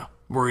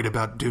worried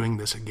about doing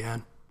this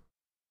again.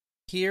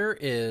 Here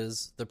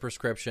is the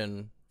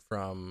prescription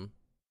from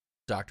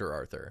Dr.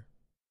 Arthur.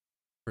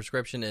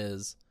 Prescription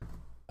is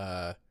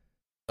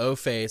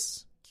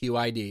O-Face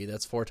QID.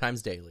 That's 4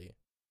 times daily.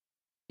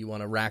 You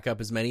want to rack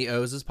up as many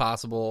O's as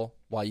possible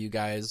while you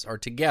guys are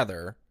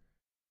together.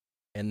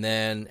 And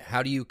then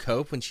how do you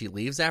cope when she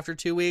leaves after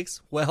 2 weeks?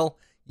 Well,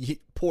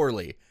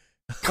 poorly.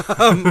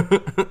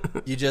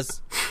 You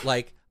just,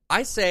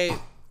 I say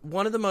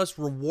one of the most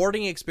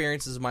rewarding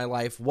experiences of my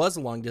life was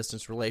a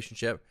long-distance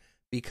relationship,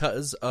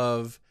 because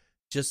of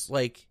just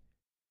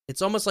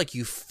it's almost like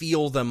you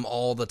feel them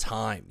all the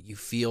time. You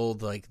feel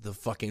the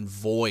fucking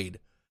void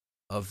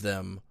of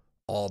them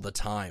all the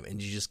time,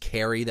 and you just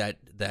carry that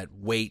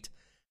weight,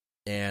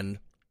 and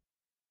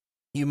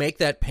you make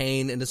that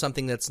pain into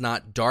something that's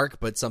not dark,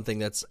 but something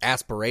that's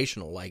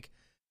aspirational.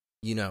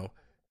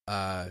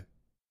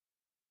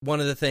 One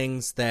of the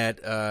things that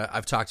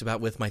I've talked about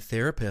with my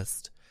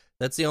therapist,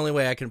 that's the only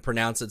way I can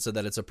pronounce it so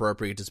that it's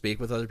appropriate to speak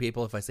with other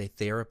people. If I say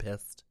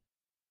therapist,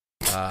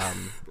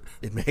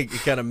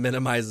 it kind of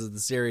minimizes the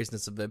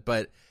seriousness of it.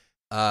 But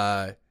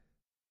one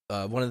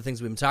of the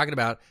things we've been talking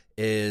about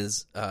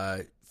is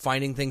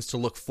finding things to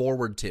look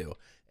forward to.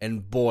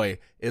 And boy,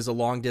 is a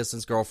long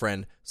distance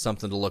girlfriend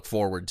something to look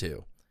forward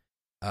to.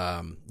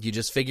 You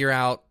just figure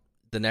out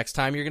the next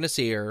time you're going to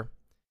see her,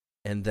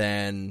 and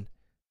then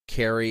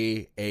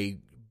carry a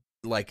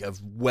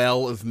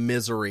well of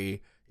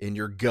misery in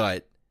your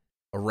gut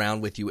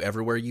around with you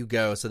everywhere you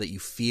go, so that you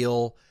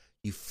feel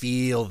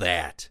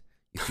that.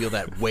 You feel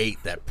that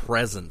weight, that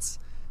presence,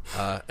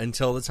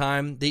 until the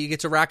time that you get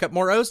to rack up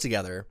more O's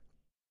together.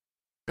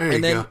 There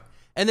you go.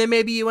 And then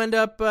maybe you end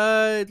up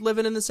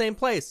living in the same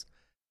place.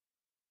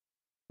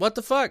 What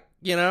the fuck,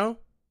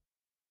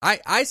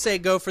 I say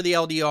go for the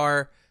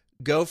LDR,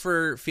 go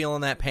for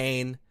feeling that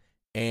pain,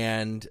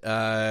 and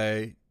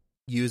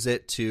use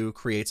it to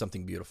create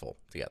something beautiful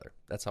together.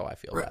 That's how I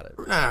feel about it.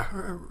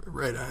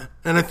 Right on.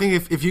 And I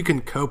think if you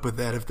can cope with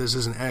that, if this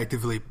isn't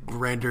actively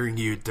rendering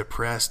you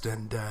depressed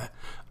and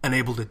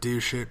unable to do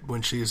shit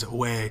when she's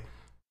away,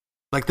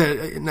 like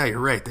that, no, you're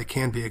right. That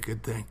can be a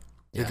good thing.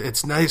 Yeah.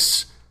 It's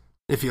nice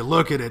if you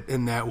look at it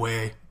in that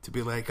way to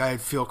be like, I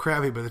feel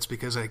crappy, but it's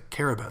because I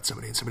care about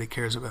somebody and somebody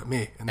cares about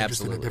me, and they're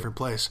just in a different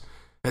place.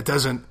 That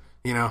doesn't,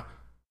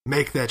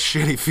 make that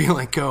shitty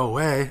feeling go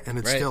away, and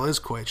it still is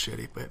quite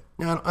shitty. But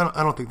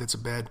I don't think that's a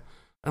bad.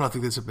 I don't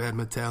think that's a bad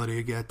mentality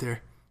you got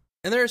there.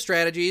 And there are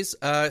strategies.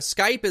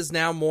 Skype is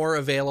now more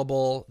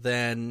available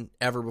than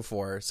ever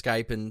before.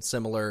 Skype and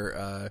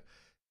similar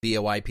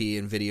VoIP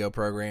and video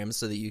programs,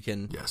 so that you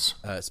can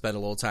spend a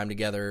little time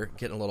together,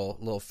 getting a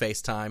little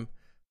FaceTime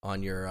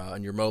on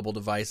your mobile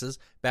devices.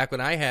 Back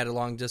when I had a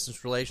long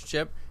distance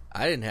relationship,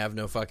 I didn't have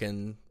no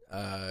fucking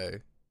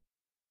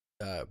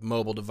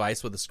mobile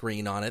device with a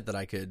screen on it that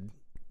I could,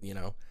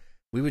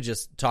 we would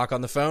just talk on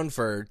the phone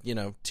for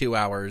 2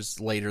 hours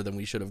later than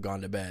we should have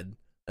gone to bed.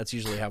 That's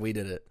usually how we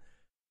did it.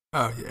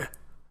 Oh yeah,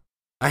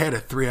 I had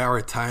a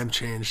 3-hour time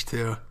change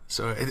too.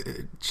 So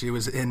she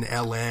was in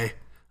LA,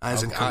 I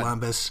was in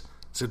Columbus,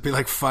 so it'd be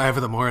like 5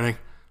 a.m.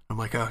 I'm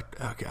like, oh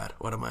god,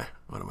 what am I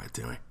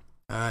doing?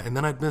 And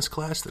then I'd miss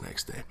class the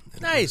next day.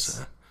 And nice. It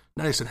was,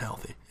 nice and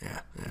healthy.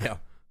 Yeah.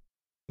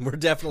 We're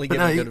definitely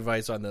giving good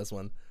advice on this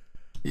one.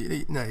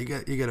 You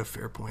got a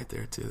fair point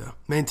there too, though.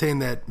 Maintain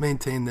that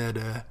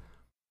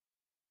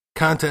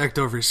contact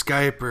over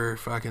Skype or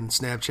fucking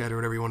Snapchat or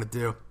whatever you want to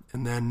do,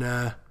 and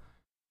then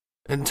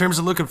in terms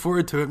of looking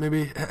forward to it,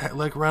 maybe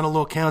like run a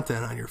little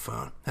countdown on your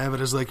phone. Have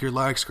it as like your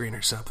lock screen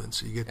or something,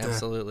 so you get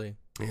absolutely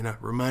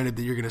reminded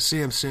that you're going to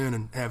see him soon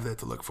and have that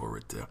to look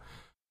forward to.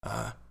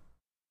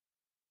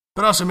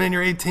 But also, man,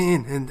 you're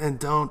 18 and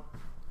don't,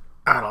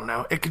 I don't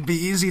know. It could be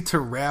easy to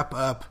wrap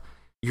up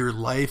your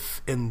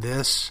life in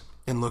this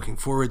and looking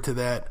forward to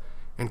that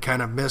and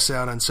kind of miss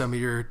out on some of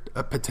your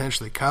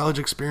potentially college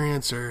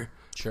experience or,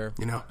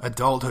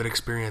 adulthood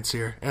experience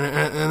here. And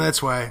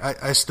that's why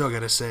I still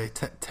got to say,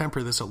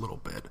 temper this a little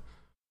bit.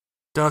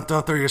 Don't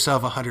throw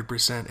yourself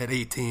 100% at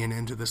 18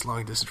 into this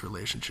long distance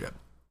relationship.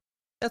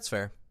 That's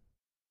fair.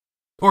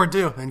 Or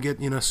do and get,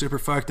 super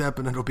fucked up,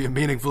 and it'll be a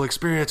meaningful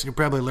experience and you'll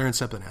probably learn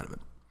something out of it.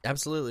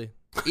 Absolutely.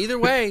 Either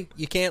way,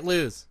 you can't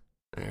lose.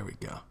 There we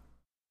go.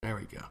 I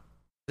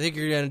think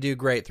you're going to do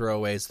great.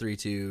 Throwaways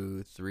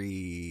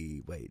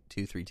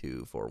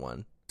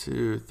 23241.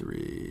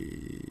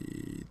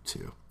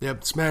 232.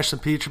 Yep, smash some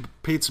pizza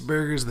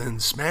burgers,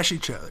 then smash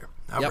each other.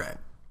 All right.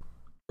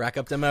 Rack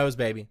up them O's,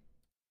 baby.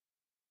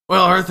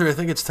 Well, Arthur, I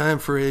think it's time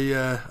for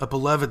a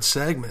beloved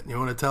segment. You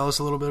want to tell us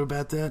a little bit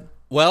about that?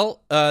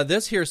 Well,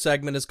 this here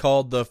segment is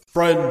called the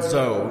Friend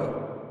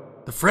Zone.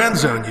 The Friend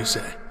Zone, you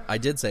say? I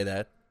did say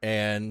that.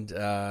 And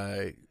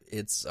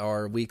it's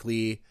our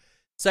weekly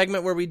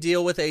segment where we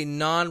deal with a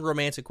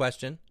non-romantic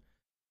question.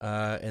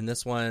 And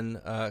this one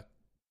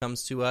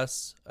comes to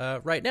us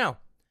right now.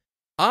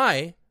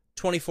 I,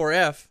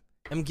 24F,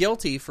 am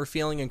guilty for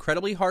feeling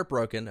incredibly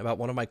heartbroken about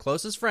one of my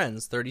closest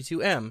friends,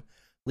 32M,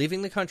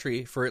 leaving the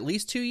country for at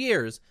least 2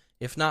 years,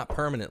 if not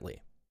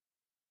permanently.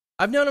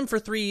 I've known him for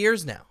 3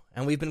 years now,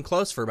 and we've been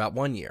close for about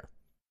 1 year.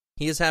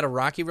 He has had a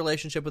rocky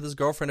relationship with his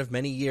girlfriend of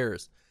many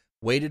years,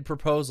 waited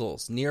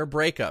proposals, near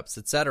breakups,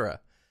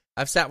 etc.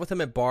 I've sat with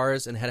him at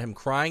bars and had him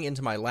crying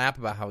into my lap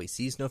about how he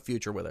sees no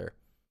future with her.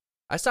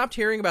 I stopped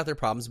hearing about their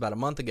problems about a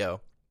month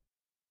ago.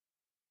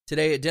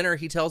 Today at dinner,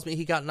 he tells me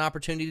he got an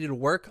opportunity to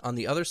work on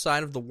the other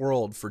side of the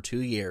world for 2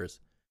 years.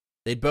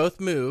 They'd both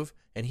move,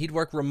 and he'd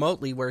work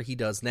remotely where he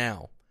does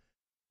now.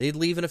 They'd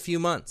leave in a few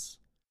months.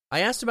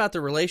 I asked about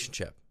their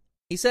relationship.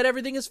 He said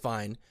everything is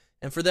fine,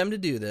 and for them to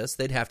do this,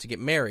 they'd have to get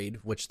married,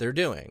 which they're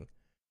doing.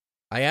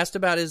 I asked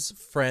about his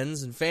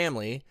friends and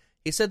family.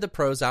 He said the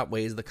pros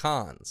outweighs the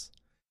cons,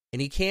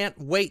 and he can't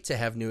wait to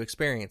have new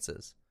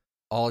experiences.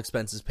 All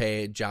expenses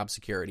paid, job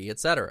security,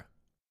 etc.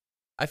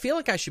 I feel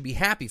like I should be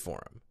happy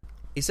for him.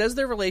 He says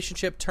their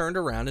relationship turned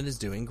around and is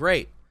doing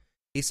great.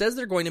 He says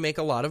they're going to make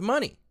a lot of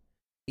money.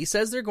 He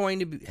says they're going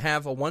to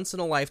have a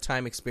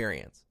once-in-a-lifetime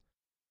experience.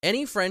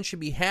 Any friend should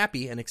be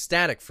happy and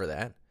ecstatic for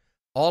that.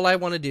 All I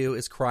want to do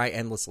is cry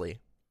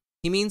endlessly.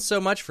 He means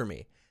so much for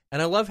me, and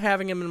I love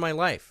having him in my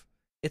life.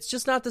 It's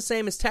just not the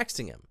same as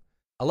texting him.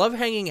 I love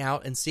hanging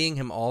out and seeing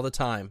him all the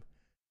time.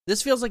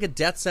 This feels like a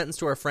death sentence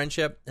to our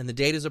friendship, and the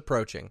date is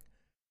approaching.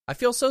 I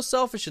feel so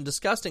selfish and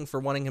disgusting for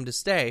wanting him to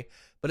stay,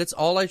 but it's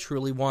all I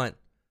truly want.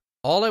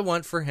 All I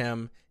want for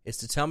him is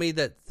to tell me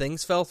that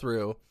things fell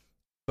through,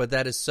 but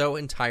that is so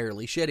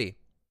entirely shitty.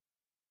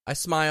 I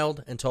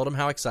smiled and told him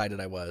how excited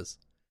I was.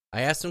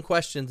 I asked him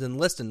questions and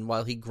listened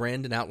while he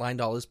grinned and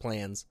outlined all his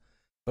plans.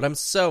 But I'm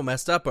so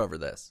messed up over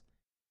this.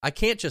 I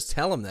can't just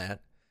tell him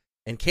that,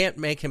 and can't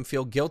make him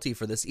feel guilty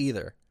for this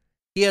either.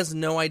 He has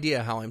no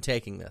idea how I'm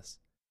taking this.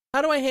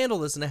 How do I handle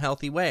this in a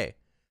healthy way?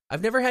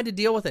 I've never had to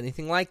deal with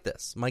anything like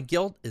this. My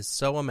guilt is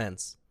so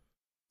immense.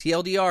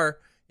 TLDR,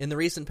 in the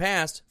recent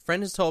past,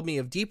 friend has told me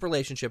of deep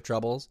relationship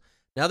troubles.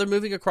 Now they're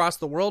moving across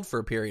the world for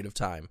a period of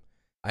time.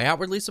 I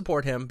outwardly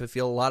support him, but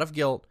feel a lot of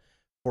guilt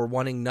for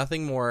wanting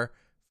nothing more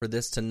for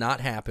this to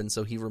not happen,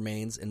 so he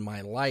remains in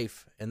my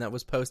life. And that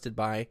was posted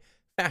by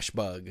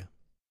Fashbug.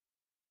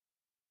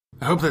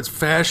 I hope that's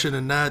fashion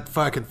and not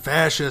fucking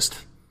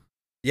fascist.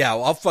 Yeah,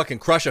 well, I'll fucking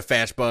crush a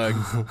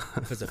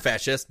Fashbug if it's a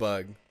fascist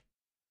bug.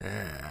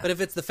 Yeah. But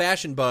if it's the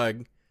fashion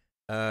bug,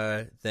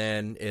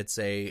 then it's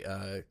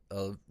a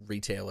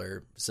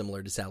retailer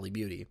similar to Sally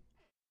Beauty.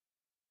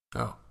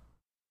 Oh.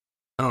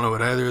 I don't know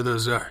what either of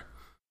those are.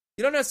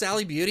 You don't know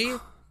Sally Beauty?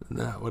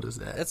 No, what is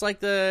that? It's like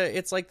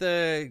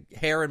the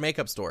hair and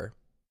makeup store.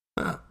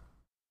 Oh.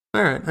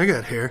 All right, I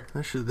got hair.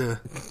 I should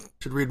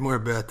read more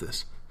about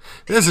this.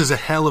 This is a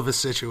hell of a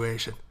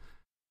situation.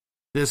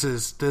 This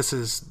is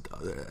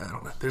I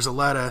don't know. There's a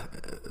lot of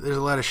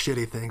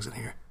shitty things in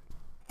here.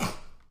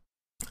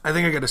 I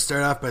think I got to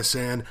start off by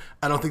saying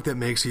I don't think that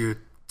makes you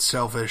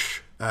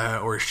selfish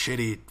or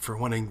shitty for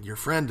wanting your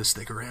friend to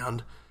stick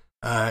around.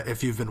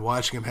 If you've been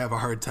watching him have a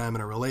hard time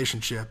in a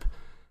relationship,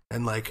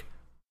 and like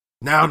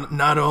now,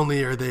 not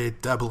only are they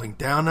doubling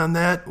down on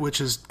that, which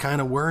is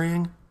kind of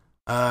worrying.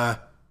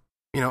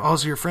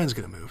 Also your friend's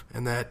gonna move,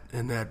 and that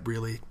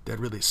really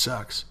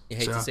sucks. You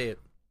hate to see it.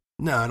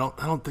 No,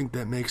 I don't think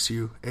that makes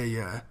you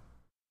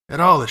at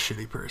all a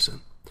shitty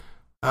person.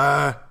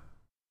 I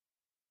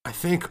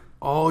think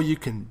all you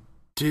can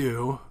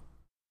do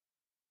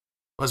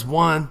was,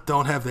 one,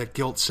 don't have that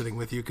guilt sitting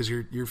with you because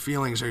your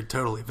feelings are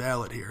totally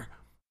valid here.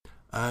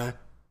 And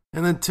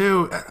then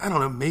two, I don't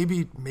know,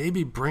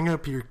 maybe bring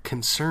up your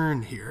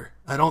concern here.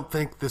 I don't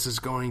think this is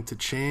going to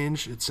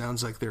change. It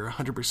sounds like they're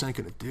 100% going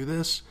to do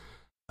this.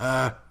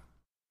 But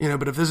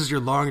if this is your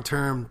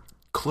long-term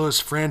close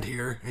friend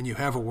here and you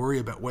have a worry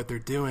about what they're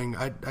doing,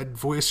 I'd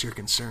voice your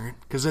concern,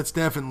 because that's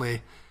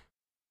definitely,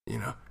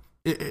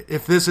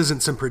 if this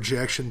isn't some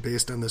projection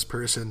based on this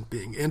person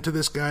being into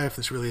this guy, if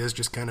this really is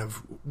just kind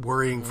of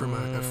worrying from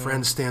a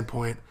friend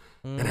standpoint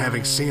and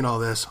having seen all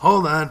this,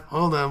 hold on,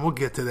 we'll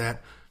get to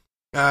that.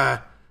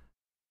 Then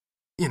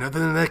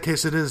in that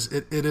case it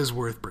is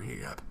worth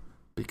bringing up,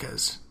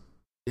 because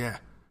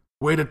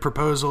waited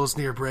proposals,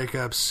 near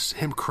breakups,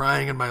 him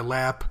crying in my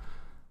lap,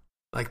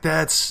 like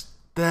that's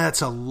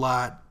a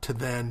lot to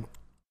then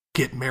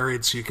get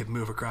married so you could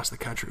move across the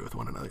country with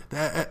one another.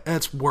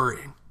 That's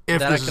worrying. If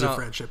that this is a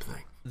friendship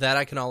thing. That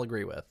I can all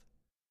agree with.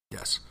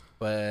 Yes.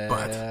 But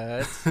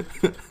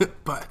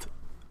but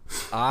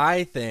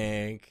I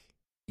think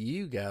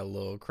you got a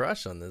little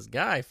crush on this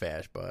guy,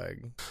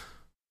 Fashbug.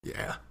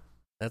 Yeah.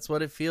 That's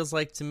what it feels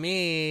like to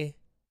me.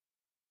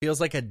 Feels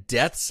like a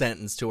death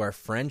sentence to our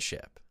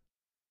friendship.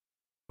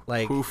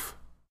 Like, oof.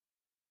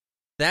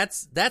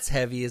 That's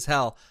heavy as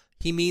hell.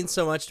 He means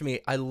so much to me.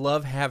 I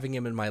love having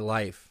him in my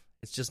life.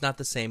 It's just not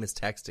the same as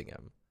texting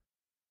him.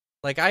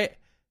 Like, I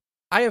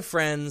have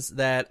friends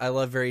that I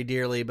love very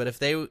dearly, but if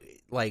they,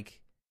 I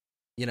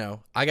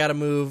gotta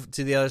move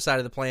to the other side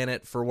of the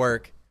planet for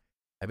work,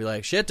 I'd be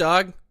like, shit,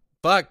 dog.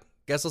 Fuck.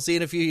 Guess I'll see you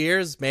in a few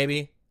years,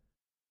 maybe.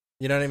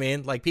 You know what I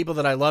mean? Like, people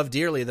that I love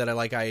dearly, that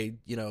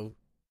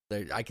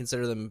I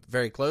consider them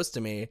very close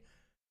to me,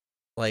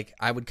 like,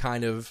 I would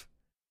kind of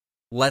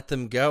let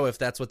them go if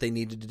that's what they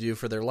needed to do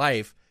for their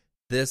life.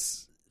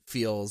 This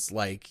feels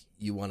like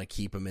you want to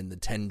keep them in the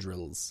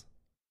tendrils.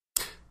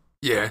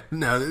 Yeah,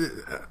 no,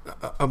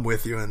 I'm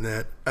with you on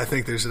that. I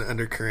think there's an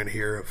undercurrent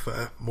here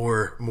of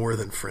more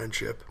than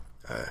friendship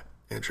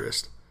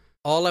interest.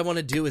 All I want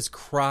to do is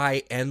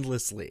cry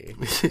endlessly.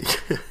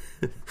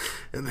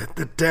 And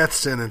the death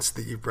sentence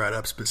that you brought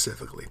up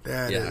specifically,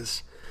 that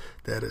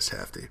is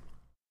hefty.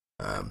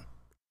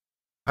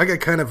 I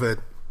got kind of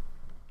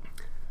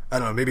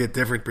maybe a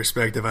different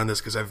perspective on this,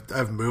 because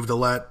I've moved a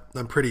lot.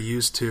 I'm pretty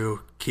used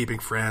to keeping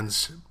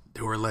friends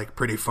who are like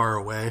pretty far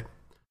away.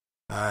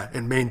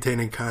 And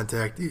maintaining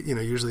contact,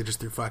 usually just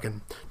through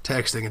fucking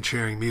texting and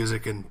sharing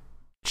music and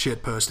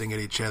shit posting at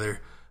each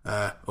other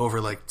over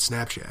like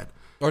Snapchat.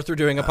 Or through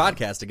doing a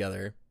podcast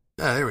together.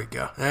 There we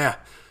go. Yeah.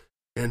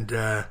 And,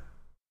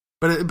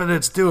 but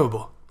it's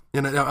doable.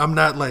 I'm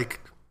not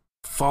like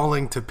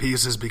falling to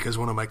pieces because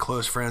one of my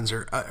close friends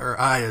or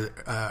I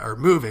are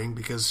moving,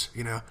 because,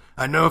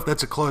 I know if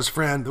that's a close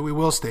friend that we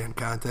will stay in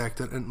contact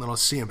and then I'll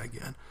see him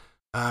again.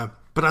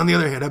 But on the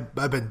other hand,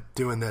 I've been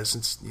doing this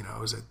since, I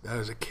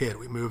was a kid.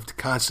 We moved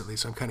constantly,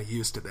 so I'm kind of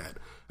used to that.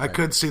 I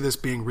could see this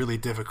being really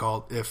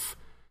difficult if,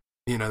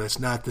 that's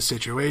not the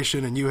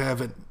situation and you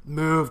haven't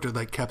moved or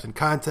like kept in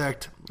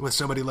contact with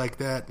somebody like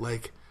that.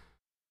 Like,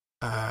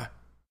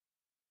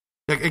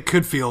 it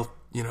could feel,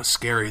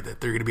 scary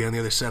that they're going to be on the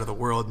other side of the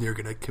world and you're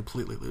going to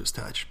completely lose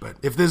touch. But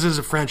if this is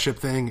a friendship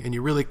thing and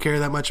you really care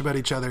that much about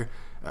each other,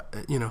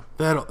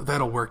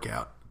 that'll work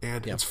out.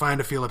 And it's fine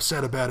to feel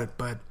upset about it,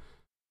 but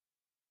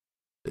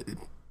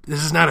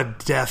this is not a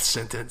death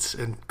sentence,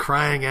 and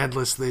crying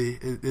endlessly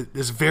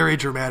is very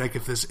dramatic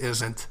if this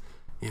isn't,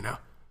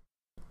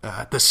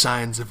 the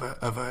signs of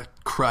a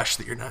crush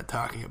that you're not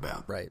talking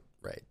about. Right.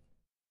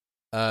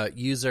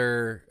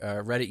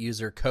 Reddit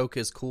user Coke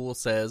is Cool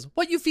says,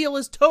 what you feel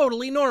is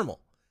totally normal.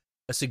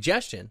 A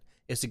suggestion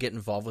is to get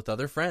involved with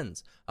other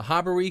friends. A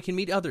hobby where you can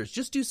meet others.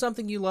 Just do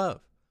something you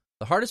love.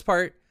 The hardest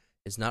part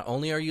is not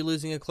only are you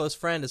losing a close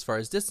friend as far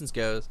as distance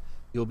goes,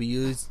 you'll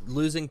be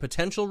losing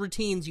potential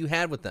routines you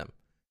had with them.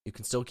 You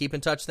can still keep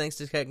in touch thanks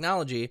to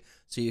technology,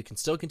 so you can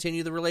still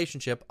continue the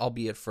relationship,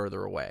 albeit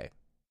further away.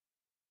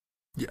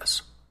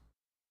 Yes.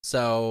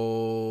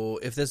 So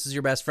if this is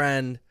your best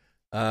friend,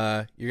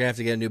 you're gonna have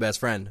to get a new best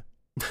friend.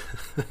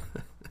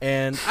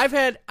 And I've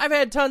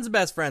had tons of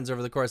best friends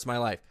over the course of my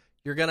life.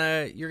 You're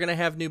gonna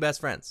have new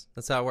best friends.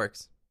 That's how it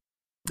works.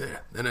 Yeah,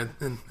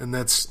 and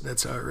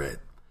that's all right.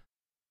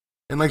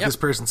 And like this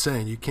person's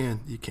saying, you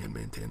can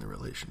maintain the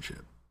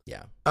relationship.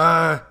 Yeah.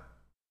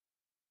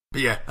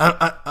 But yeah,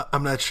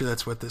 I'm not sure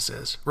that's what this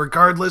is.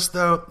 Regardless,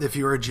 though, if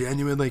you are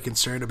genuinely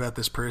concerned about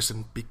this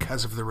person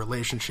because of the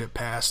relationship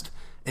past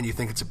and you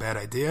think it's a bad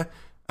idea,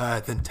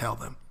 then tell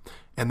them.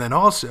 And then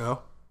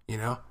also,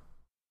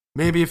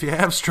 maybe if you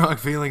have strong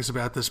feelings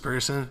about this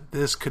person,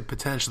 this could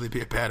potentially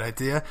be a bad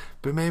idea.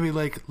 But maybe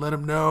let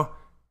them know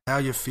how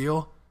you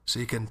feel so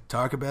you can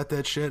talk about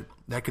that shit.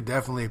 That could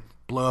definitely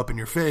blow up in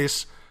your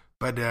face.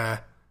 But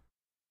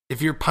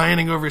if you're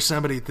pining over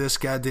somebody this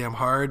goddamn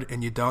hard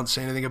and you don't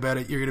say anything about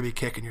it, you're going to be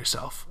kicking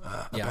yourself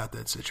about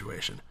that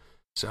situation.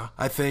 So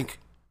I think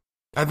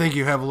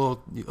you have a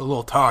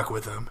little talk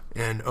with them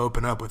and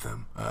open up with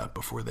them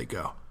before they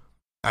go,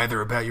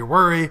 either about your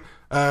worry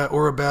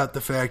or about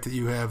the fact that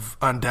you have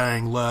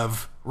undying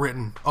love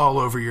written all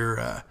over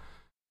your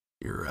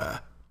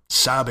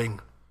sobbing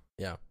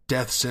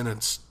death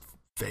sentence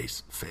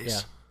face. Yeah.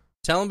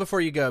 Tell them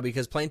before you go,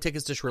 because plane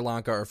tickets to Sri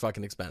Lanka are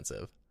fucking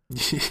expensive.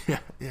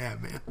 Yeah,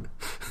 man.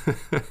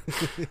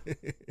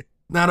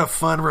 Not a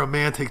fun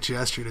romantic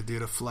gesture to do,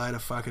 to fly to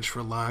fucking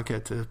Sri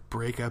Lanka to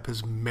break up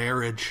his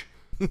marriage.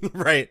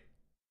 Right.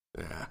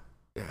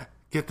 Yeah.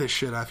 Get this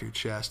shit off your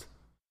chest.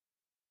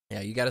 Yeah,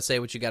 you got to say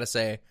what you got to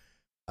say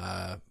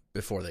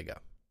before they go.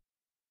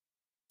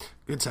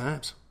 Good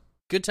times.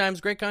 Good times,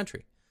 great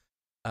country.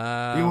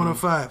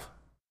 B105.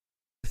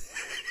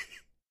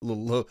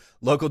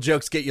 Local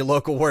jokes get you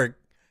local work.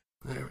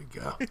 There we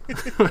go.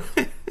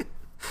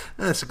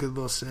 That's a good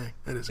little saying.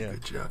 That is a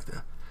good joke,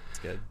 though. It's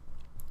good.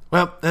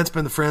 Well, that's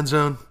been the friend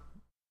zone.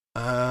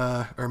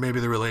 Or maybe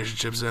the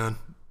relationship zone,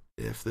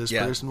 if this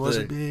person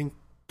wasn't being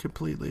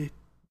completely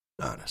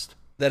honest.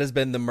 That has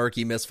been the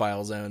murky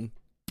misfile zone.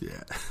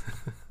 Yeah.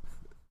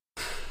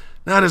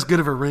 Not as good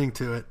of a ring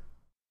to it.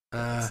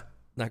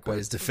 Not quite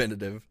as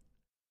definitive.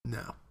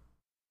 No.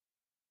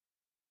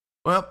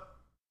 Well,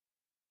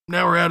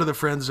 now we're out of the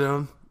friend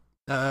zone.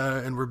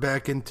 And we're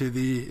back into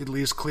the at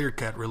least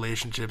clear-cut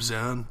relationship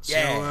zone.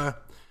 So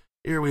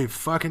here we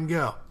fucking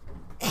go.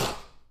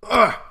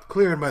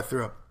 Clearing my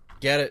throat.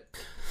 Get it?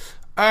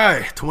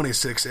 I,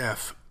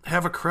 26F,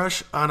 have a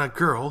crush on a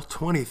girl,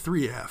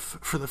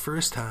 23F, for the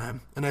first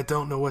time, and I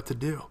don't know what to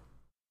do.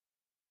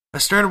 I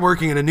started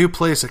working at a new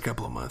place a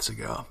couple of months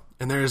ago,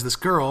 and there is this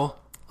girl,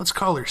 let's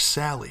call her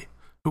Sally,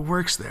 who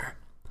works there.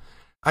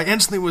 I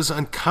instantly was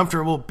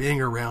uncomfortable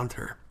being around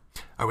her.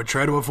 I would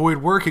try to avoid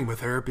working with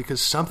her because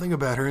something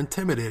about her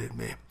intimidated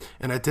me,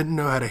 and I didn't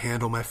know how to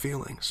handle my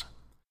feelings.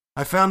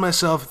 I found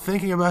myself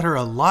thinking about her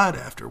a lot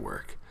after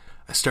work.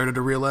 I started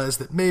to realize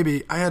that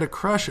maybe I had a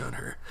crush on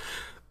her.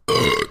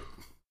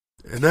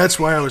 And that's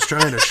why I was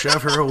trying to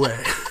shove her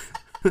away.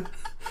 That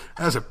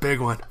was a big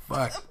one.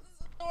 Fuck.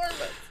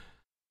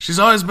 She's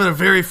always been a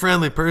very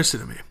friendly person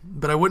to me,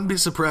 but I wouldn't be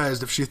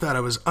surprised if she thought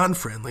I was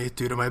unfriendly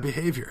due to my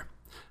behavior.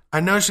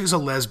 I know she's a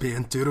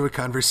lesbian due to a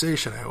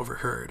conversation I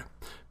overheard.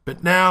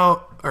 But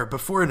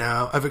before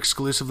now, I've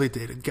exclusively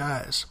dated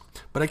guys.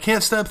 But I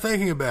can't stop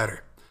thinking about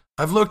her.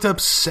 I've looked up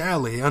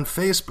Sally on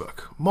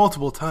Facebook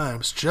multiple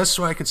times just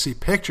so I can see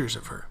pictures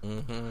of her.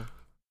 Mm-hmm.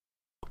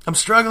 I'm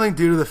struggling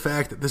due to the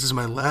fact that this is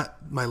my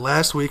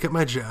last week at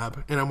my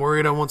job, and I'm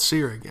worried I won't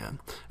see her again.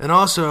 And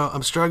also,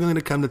 I'm struggling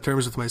to come to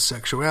terms with my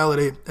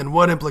sexuality and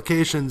what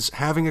implications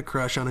having a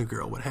crush on a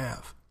girl would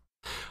have.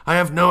 I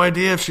have no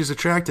idea if she's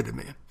attracted to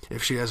me,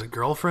 if she has a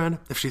girlfriend,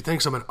 if she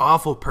thinks I'm an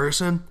awful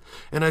person,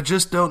 and I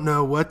just don't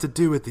know what to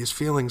do with these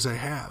feelings I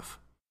have.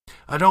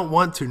 I don't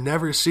want to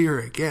never see her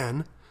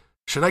again.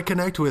 Should I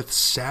connect with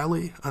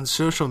Sally on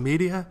social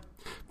media?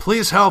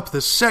 Please help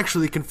this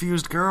sexually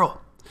confused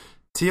girl.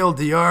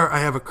 TLDR, I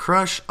have a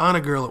crush on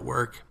a girl at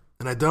work,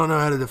 and I don't know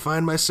how to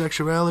define my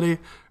sexuality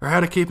or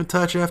how to keep in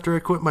touch after I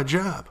quit my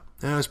job.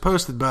 And it was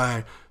posted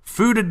by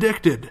Food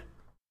Addicted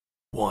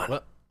 1.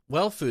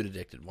 Well, Food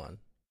Addicted 1.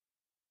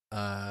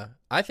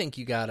 I think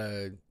you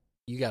gotta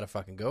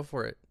fucking go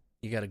for it.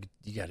 You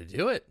gotta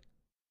do it.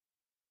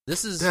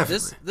 This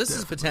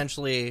is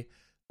potentially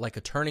like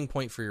a turning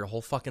point for your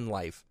whole fucking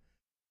life.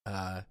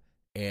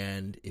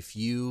 And if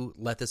you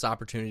let this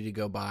opportunity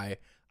go by,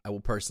 I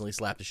will personally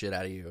slap the shit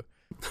out of you.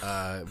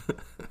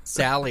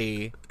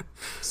 Sally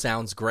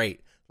sounds great.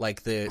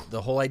 Like the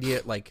whole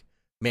idea, like,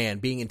 man,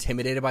 being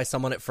intimidated by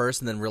someone at first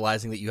and then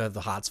realizing that you have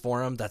the hots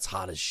for them, that's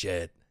hot as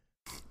shit.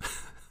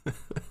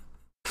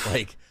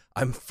 Like,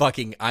 I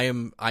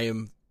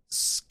am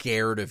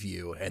scared of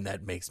you, and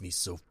that makes me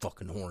so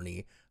fucking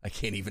horny. I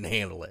can't even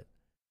handle it.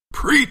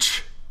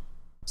 Preach.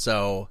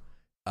 So,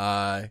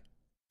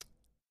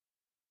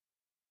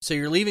 So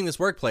you're leaving this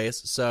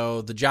workplace,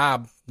 so the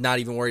job, not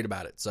even worried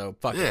about it. So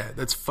fuck it. Yeah,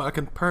 that's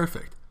fucking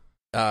perfect.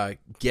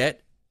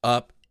 Get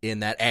up in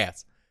that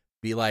ass.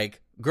 Be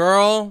like,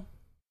 girl,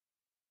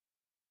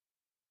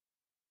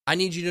 I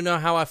need you to know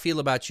how I feel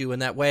about you,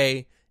 and that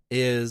way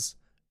is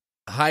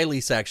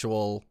highly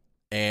sexual,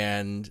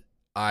 and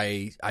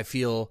I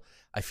feel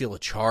a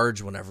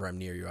charge whenever I'm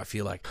near you. I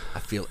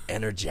feel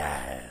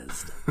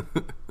energized.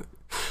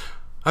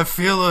 I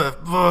feel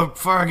a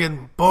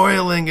fucking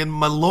boiling in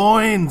my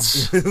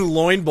loins.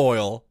 Loin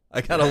boil. I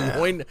got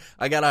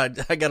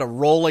a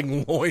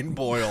rolling loin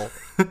boil.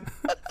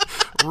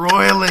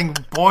 Roiling,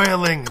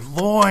 boiling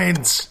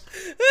loins.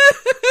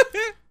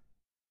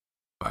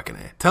 Fucking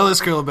A. Tell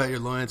this girl about your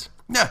loins.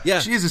 Yeah.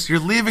 Jesus, you're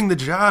leaving the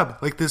job.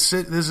 Like this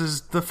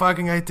is the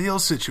fucking ideal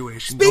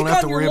situation. Speak you don't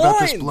have to on worry your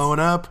about this loins. blowing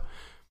up.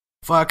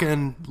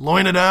 Fucking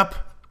loin it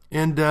up.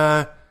 And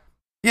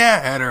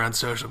add her on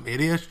social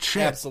media.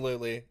 Shit.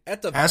 Absolutely.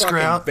 At the Ask her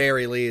fucking out.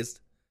 very least.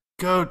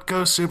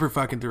 Go super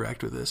fucking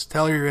direct with this.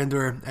 Tell her you're into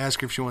her.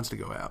 Ask her if she wants to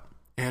go out.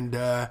 And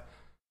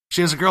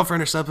she has a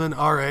girlfriend or something.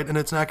 All right, and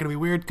it's not going to be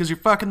weird because you're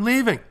fucking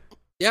leaving.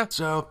 Yeah.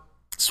 So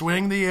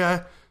swing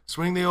the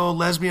old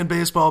lesbian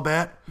baseball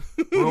bat,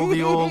 roll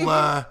the old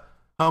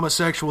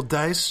homosexual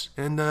dice,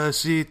 and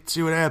see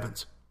what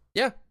happens.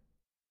 Yeah.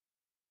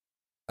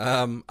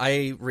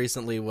 I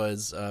recently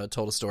was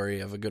told a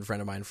story of a good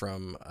friend of mine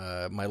from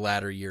my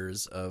latter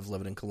years of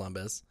living in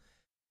Columbus,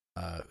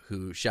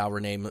 who shall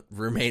remain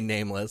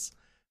nameless,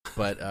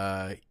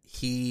 but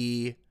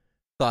he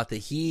thought that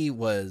he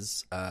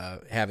was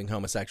having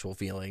homosexual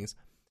feelings,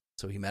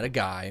 so he met a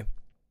guy,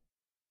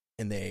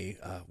 and they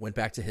went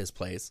back to his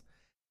place,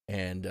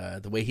 and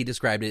the way he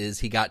described it is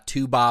he got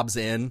 2 bobs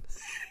in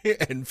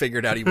and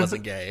figured out he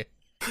wasn't gay.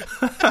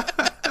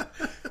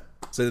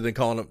 So they've been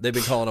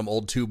calling him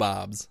old 2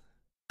 bobs.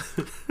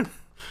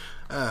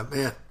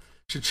 Man,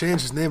 should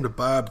change his name to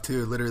Bob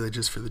too, literally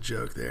just for the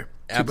joke there.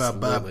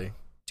 Absolutely.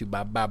 2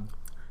 Bob.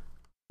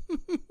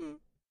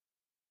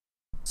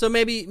 So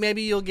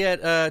maybe you'll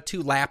get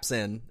 2 laps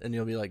in, and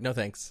you'll be like, no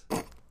thanks.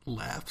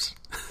 Laps.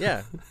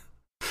 Yeah.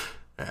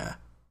 Yeah.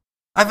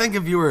 I think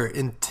if you were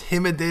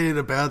intimidated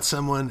about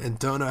someone and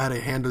don't know how to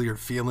handle your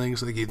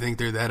feelings, like you think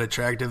they're that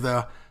attractive,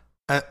 though,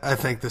 I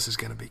think this is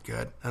going to be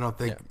good. I don't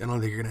think you're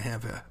going to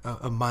have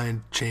a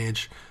mind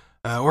change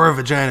or a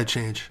vagina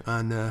change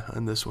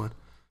on this one.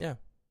 Yeah.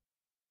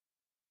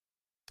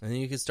 And then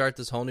you can start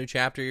this whole new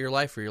chapter of your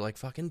life where you're like,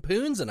 fucking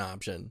poon's an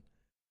option.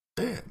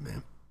 Yeah,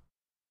 man.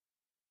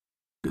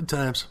 Good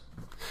times.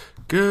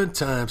 Good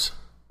times.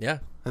 Yeah.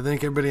 I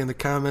think everybody in the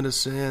comment is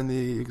saying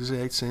the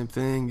exact same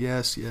thing.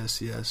 Yes.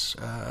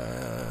 All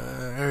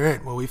right.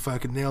 Well, we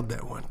fucking nailed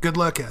that one. Good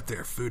luck out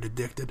there, food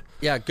addicted.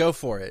 Yeah, go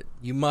for it.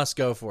 You must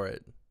go for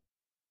it.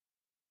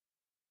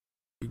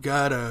 You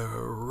gotta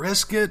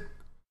risk it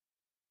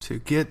to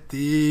get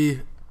the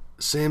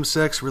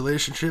same-sex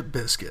relationship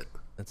biscuit.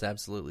 That's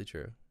absolutely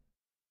true.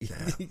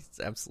 Yeah. It's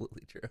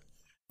absolutely true.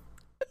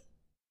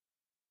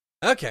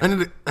 Okay. I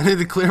need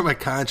to clear my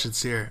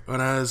conscience here. When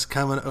I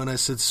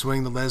said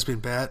swing the lesbian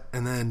bat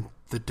and then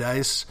the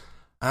dice,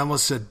 I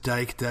almost said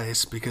dyke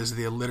dice because of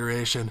the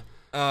alliteration.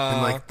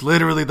 And like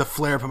literally the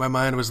flare up in my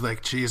mind was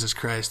like, Jesus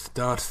Christ,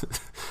 don't.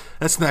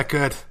 That's not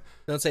good.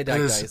 Don't say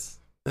dyke dice.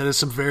 That is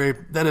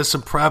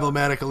some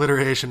problematic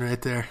alliteration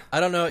right there.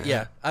 I don't know.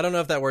 Yeah. I don't know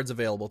if that word's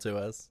available to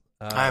us.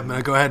 I'm going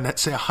to go ahead and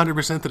say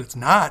 100% that it's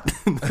not.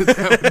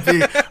 That would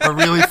be a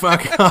really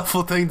fucking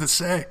awful thing to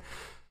say.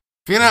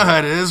 You know how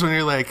it is when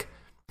you're like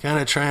kind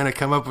of trying to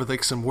come up with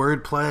like some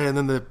wordplay and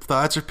then the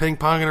thoughts are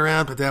ping-ponging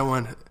around, but that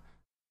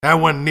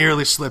one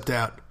nearly slipped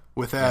out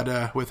without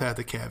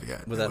the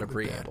caveat. Without a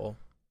preamble.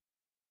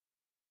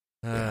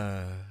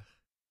 That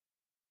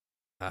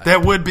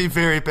would be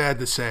very bad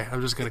to say.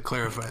 I'm just going to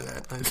clarify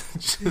that.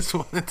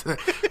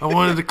 I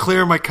wanted to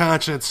clear my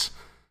conscience,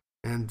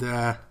 and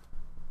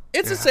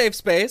it's a safe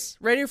space.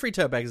 Radio Free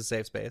Tote Bag is a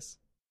safe space.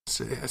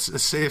 It's a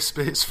safe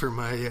space for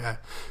my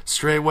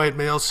straight white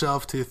male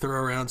self to throw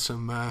around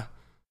some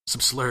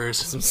slurs.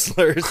 Some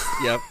slurs.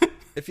 Yep.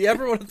 If you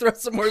ever want to throw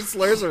some more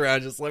slurs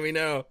around, just let me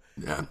know.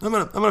 Yeah, I'm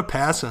gonna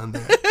pass on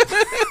that.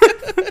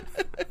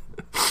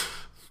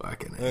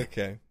 Fucking A.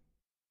 Okay.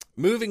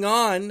 Moving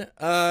on,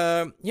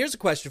 here's a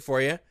question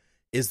for you.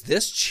 Is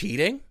this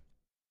cheating?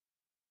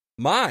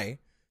 My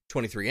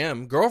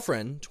 23M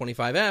girlfriend,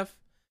 25F,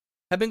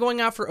 have been going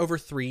out for over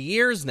 3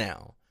 years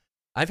now.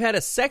 I've had a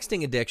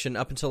sexting addiction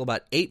up until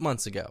about 8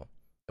 months ago.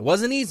 It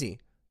wasn't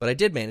easy, but I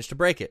did manage to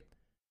break it.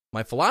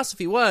 My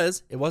philosophy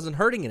was it wasn't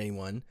hurting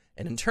anyone,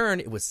 and in turn,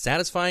 it was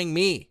satisfying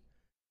me.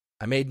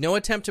 I made no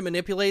attempt to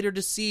manipulate or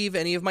deceive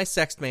any of my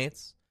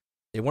sextmates.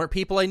 They weren't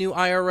people I knew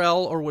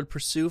IRL or would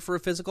pursue for a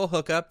physical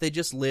hookup. They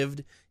just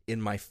lived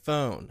in my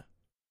phone.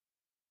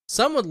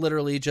 Some would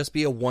literally just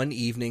be a one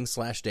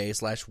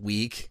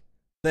evening/day/week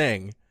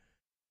thing.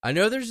 I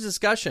know there's a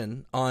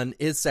discussion on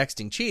is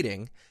sexting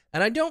cheating,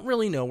 and I don't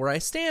really know where I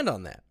stand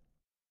on that.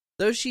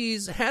 Though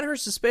she's had her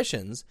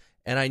suspicions,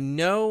 and I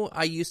know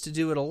I used to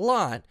do it a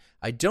lot,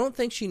 I don't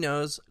think she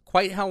knows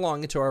quite how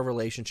long into our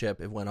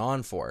relationship it went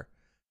on for.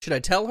 Should I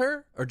tell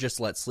her or just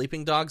let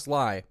sleeping dogs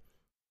lie?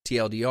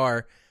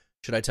 TLDR,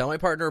 should I tell my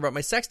partner about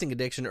my sexting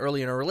addiction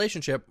early in our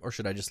relationship or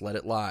should I just let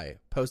it lie?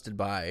 Posted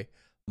by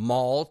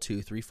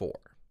Mall234.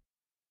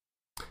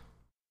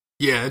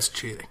 Yeah, it's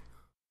cheating.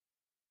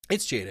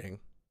 It's cheating.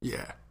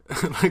 Yeah.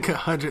 Like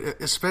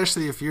 100,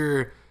 especially if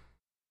you're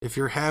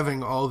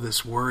having all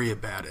this worry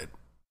about it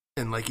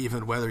and like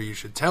even whether you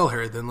should tell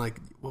her, then like,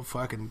 well,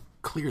 fucking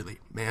clearly,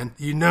 man,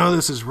 you know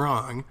this is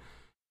wrong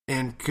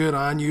and good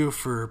on you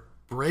for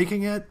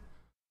breaking it.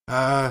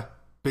 But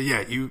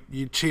yeah,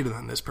 you cheated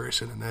on this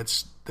person and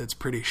that's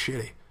pretty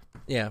shitty.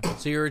 Yeah.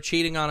 So you were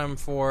cheating on him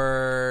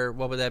for,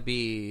 what would that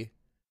be?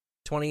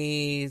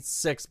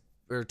 26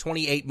 or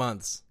 28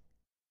 months.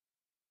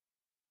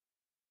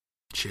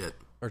 Shit.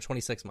 Or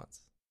 26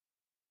 months.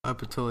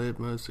 Up until 8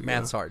 months ago.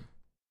 Math's hard.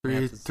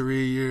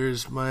 3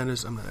 years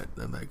minus. I'm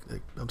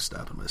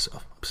stopping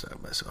myself. I'm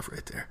stopping myself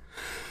right there.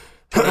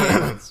 28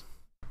 months.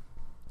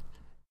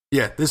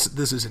 Yeah, this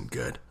isn't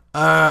good.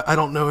 I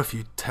don't know if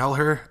you tell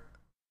her.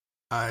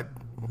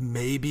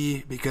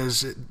 Maybe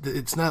because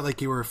it's not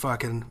like you were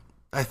fucking.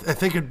 I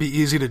think it'd be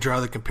easy to draw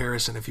the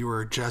comparison if you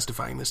were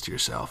justifying this to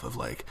yourself of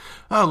like,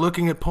 oh,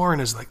 looking at porn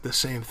is like the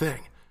same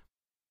thing.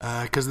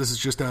 Because this is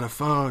just on a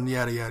phone,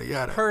 yada, yada,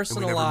 yada.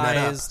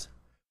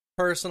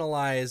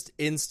 Personalized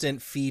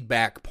instant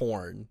feedback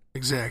porn.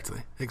 Exactly.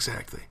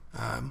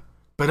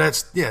 But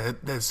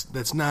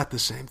that's not the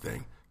same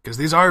thing. Because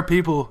these are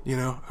people,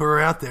 who are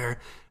out there,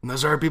 and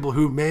those are people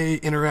who may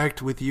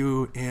interact with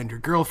you and your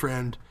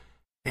girlfriend,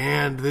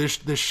 and this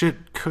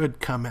shit could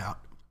come out,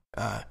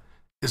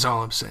 is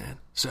all I'm saying.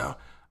 So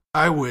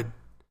I would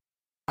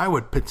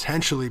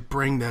potentially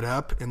bring that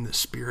up in the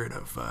spirit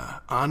of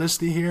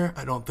honesty here.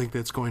 I don't think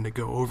that's going to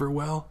go over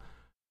well.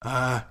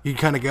 You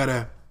kind of got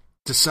to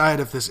decide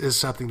if this is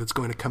something that's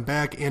going to come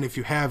back and if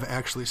you have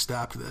actually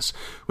stopped this.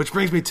 Which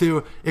brings me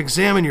to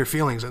examine your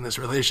feelings on this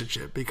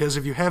relationship. Because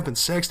if you have been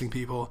sexting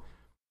people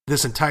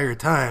this entire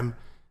time,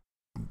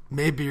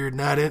 maybe you're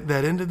not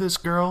that into this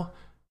girl.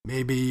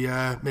 Maybe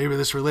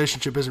this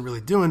relationship isn't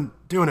really doing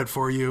it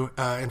for you.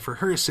 And for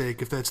her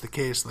sake, if that's the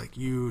case, like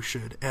you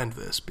should end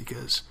this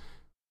because...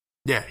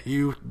 yeah,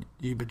 you've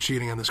been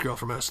cheating on this girl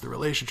for most of the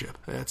relationship.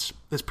 That's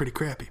pretty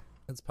crappy.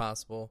 It's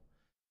possible.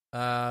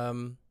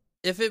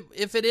 If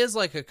it is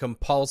like a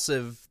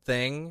compulsive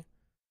thing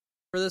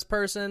for this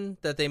person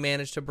that they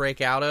managed to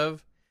break out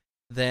of,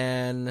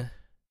 then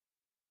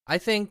I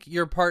think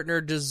your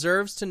partner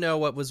deserves to know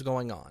what was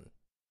going on.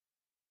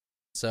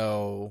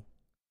 So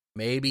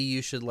maybe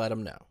you should let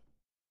him know.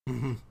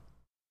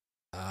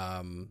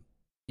 Mm-hmm.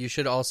 You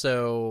should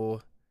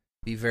also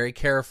be very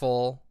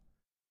careful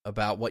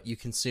about what you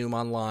consume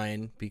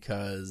online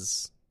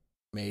because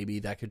maybe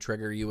that could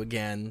trigger you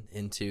again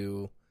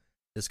into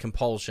this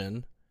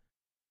compulsion.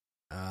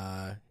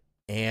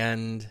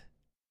 And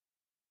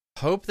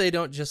hope they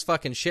don't just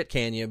fucking shit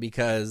can you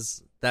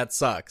because that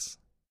sucks.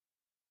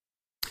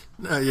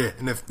 Yeah,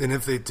 and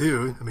if they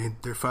do, I mean,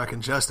 they're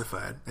fucking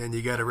justified, and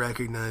you got to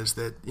recognize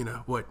that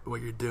what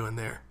you're doing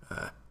there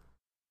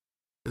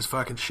is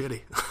fucking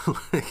shitty.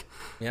 Like,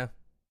 yeah.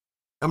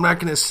 I'm not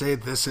going to say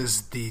this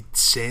is the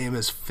same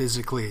as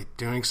physically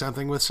doing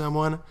something with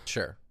someone.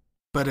 Sure.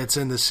 But it's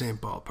in the same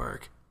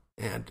ballpark.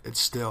 And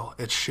it's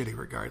shitty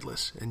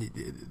regardless. And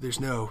there's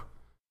no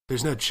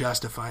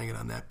justifying it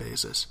on that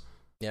basis.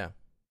 Yeah.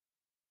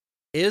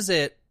 Is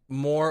it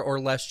more or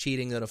less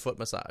cheating than a foot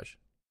massage?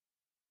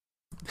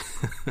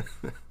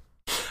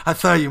 I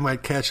thought you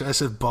might catch it. I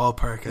said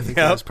ballpark. I think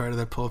that was part of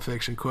that Pulp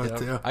Fiction quote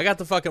too. I got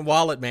the fucking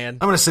wallet, man.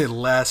 I'm going to say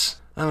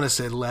less.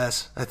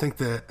 I think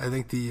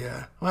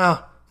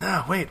well,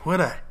 no, wait,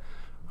 would I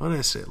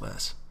say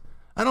less?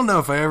 I don't know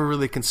if I ever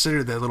really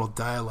considered that little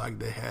dialogue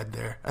they had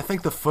there. I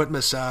think the foot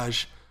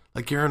massage,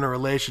 like you're in a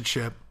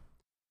relationship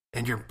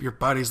and your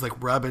buddy's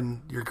like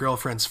rubbing your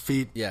girlfriend's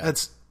feet. Yeah.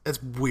 That's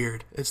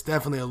weird. It's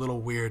definitely a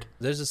little weird.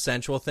 There's a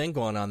sensual thing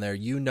going on there.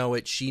 You know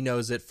it, she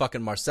knows it,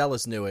 fucking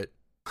Marcellus knew it.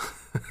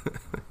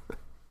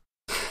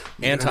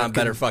 Anton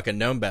better fucking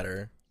known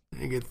better.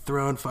 You get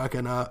thrown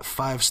fucking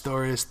 5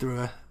 stories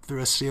through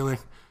a ceiling.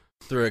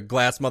 Through a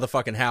glass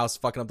motherfucking house,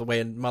 fucking up the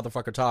way a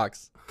motherfucker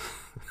talks.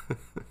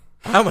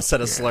 I almost said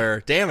a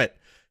slur. Damn it.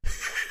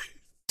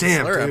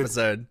 Damn, slur dude.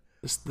 episode.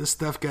 This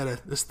stuff gotta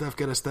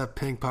stop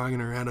ping ponging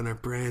around in our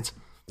brains.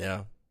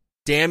 Yeah.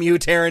 Damn you,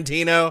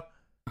 Tarantino.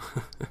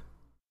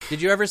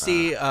 Did you ever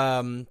see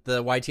the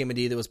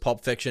YTMD that was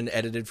Pulp Fiction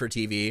edited for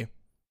TV?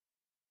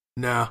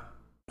 No.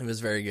 It was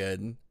very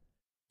good.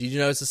 Did you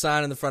notice a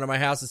sign in the front of my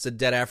house that said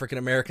Dead African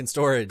American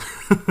Storage?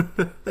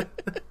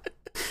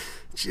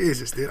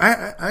 Jesus, dude.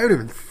 I haven't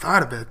even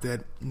thought about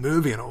that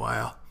movie in a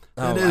while.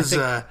 I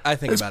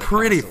think about it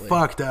pretty constantly.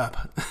 fucked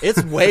up.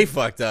 It's way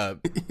fucked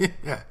up.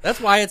 Yeah. That's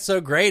why it's so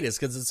great, is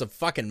because it's a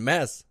fucking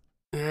mess.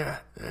 Yeah.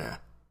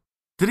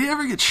 Did he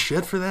ever get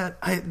shit for that?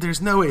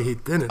 There's no way he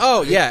didn't. Oh,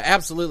 right? Yeah,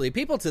 absolutely.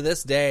 People to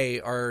this day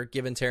are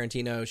giving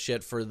Tarantino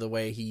shit for the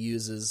way he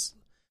uses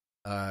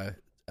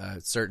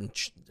certain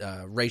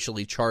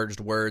racially charged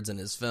words in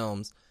his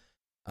films.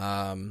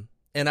 And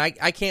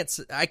I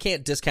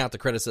can't discount the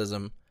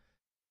criticism.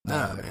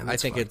 Nah, man, I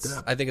think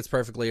it's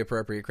perfectly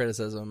appropriate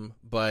criticism,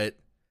 but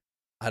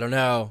I don't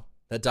know.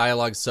 That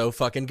dialogue's so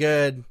fucking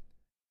good.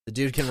 The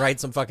dude can write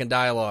some fucking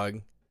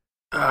dialogue.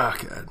 Oh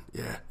god,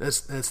 yeah,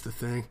 that's the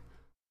thing.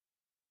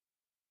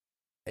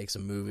 Makes a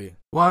movie.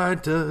 Why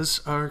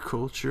does our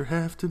culture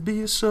have to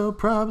be so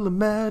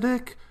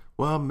problematic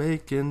while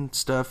making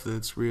stuff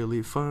that's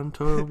really fun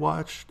to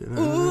watch?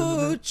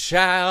 Ooh,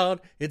 child,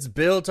 it's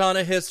built on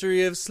a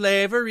history of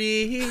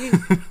slavery.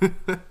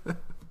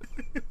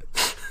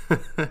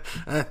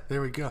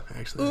 There we go,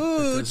 actually.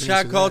 Ooh,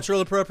 child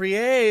cultural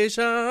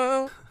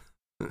appropriation.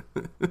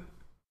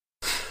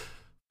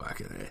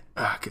 Fucking A.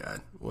 Oh,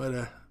 God.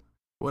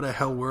 What a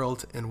hell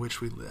world in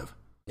which we live.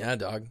 Yeah,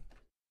 dog.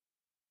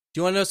 Do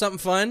you want to know something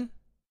fun?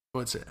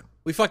 What's that?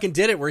 We fucking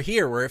did it. We're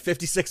here. We're at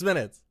 56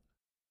 minutes.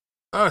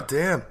 Oh,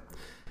 damn.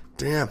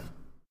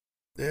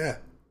 Yeah.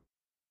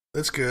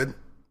 That's good.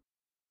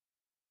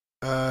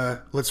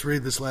 Let's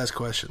read this last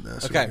question, though.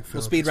 So okay,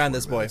 we'll speed round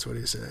this boy.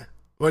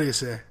 What do you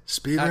say?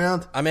 Speed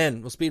round? I'm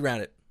in. We'll speed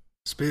round it.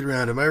 Speed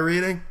round. Am I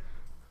reading?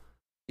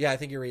 Yeah, I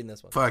think you're reading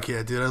this one. Fuck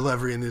yeah, dude. I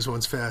love reading these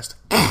ones fast.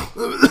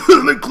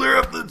 Let me clear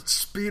up the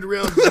speed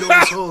round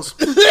holes.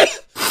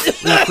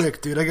 Real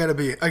quick, dude. I gotta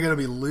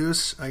be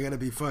loose. I gotta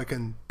be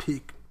fucking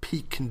peak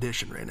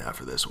condition right now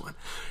for this one.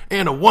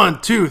 And a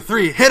 1, 2,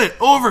 3, hit it!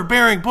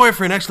 Overbearing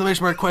boyfriend! !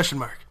 Question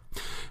mark.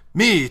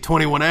 Me,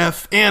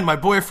 21F, and my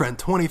boyfriend,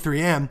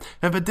 23M,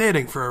 have been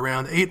dating for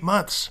around 8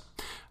 months.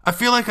 I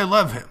feel like I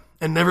love him,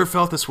 and never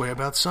felt this way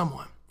about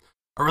someone.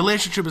 Our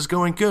relationship is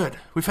going good.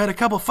 We've had a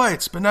couple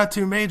fights, but not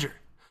too major.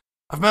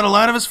 I've met a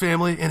lot of his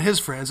family and his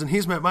friends, and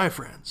he's met my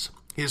friends.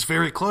 He is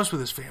very close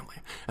with his family,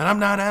 and I'm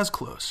not as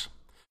close.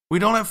 We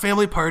don't have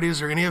family parties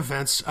or any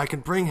events I can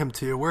bring him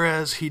to,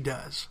 whereas he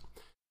does.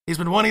 He's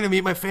been wanting to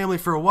meet my family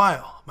for a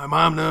while. My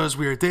mom knows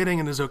we are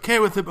dating and is okay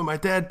with it, but my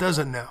dad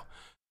doesn't know.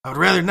 I would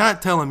rather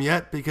not tell him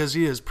yet because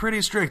he is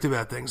pretty strict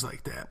about things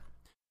like that.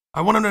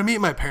 I want him to meet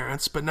my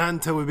parents, but not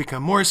until we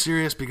become more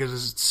serious because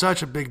it's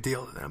such a big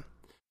deal to them.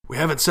 We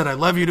haven't said I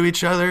love you to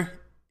each other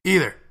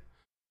either.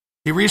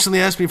 He recently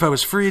asked me if I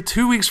was free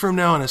 2 weeks from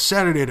now on a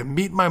Saturday to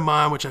meet my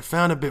mom, which I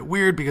found a bit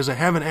weird because I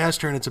haven't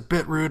asked her and it's a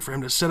bit rude for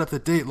him to set up the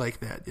date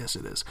like that. Yes,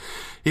 it is.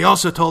 He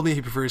also told me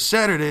he prefers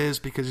Saturdays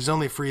because he's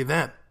only free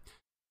then.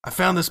 I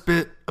found this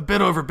a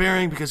bit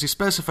overbearing because he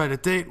specified a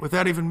date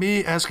without even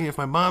me asking if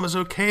my mom is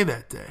okay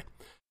that day.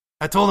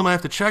 I told him I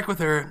have to check with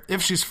her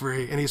if she's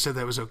free, and he said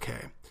that was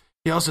okay.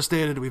 He also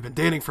stated, we've been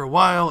dating for a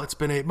while, it's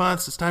been 8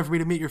 months, it's time for me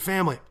to meet your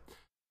family.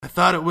 I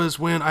thought it was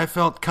when I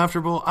felt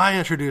comfortable, I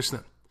introduced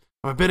them.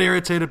 I'm a bit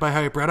irritated by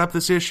how he brought up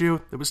this issue.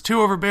 It was too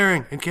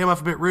overbearing and came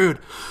off a bit rude.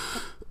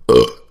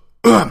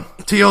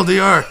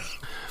 TLDR.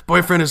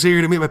 Boyfriend is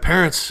eager to meet my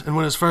parents and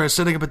went as far as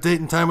setting up a date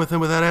and time with him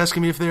without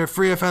asking me if they are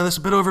free. I found this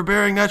a bit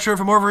overbearing. Not sure if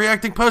I'm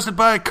overreacting. Posted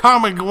by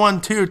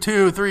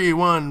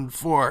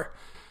Comic122314.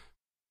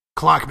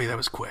 Clock me. That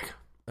was quick.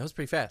 That was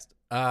pretty fast.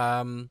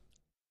 I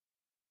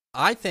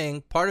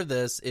think part of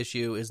this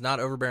issue is not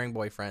overbearing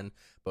boyfriend,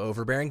 but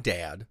overbearing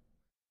dad.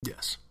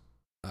 Yes.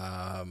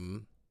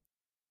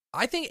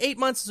 I think 8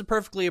 months is a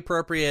perfectly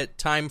appropriate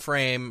time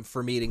frame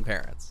for meeting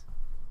parents.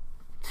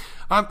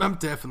 I'm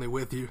definitely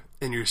with you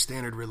in your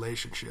standard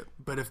relationship,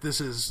 but if this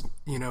is,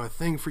 a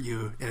thing for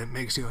you and it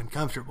makes you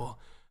uncomfortable,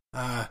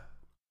 I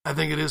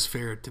think it is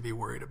fair to be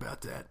worried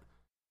about that.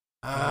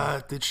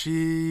 Did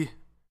she?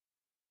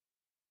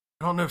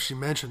 I don't know if she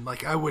mentioned,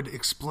 I would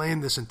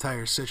explain this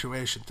entire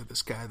situation to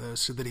this guy, though,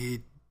 so that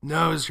he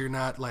knows you're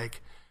not,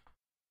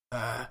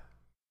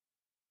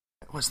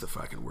 what's the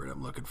fucking word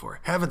I'm looking for?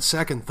 Having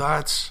second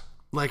thoughts,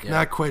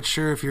 not quite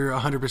sure if you're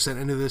 100%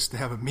 into this to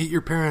have him meet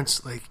your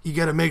parents. You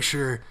got to make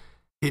sure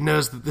he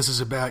knows that this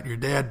is about your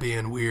dad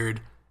being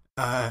weird,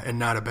 and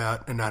not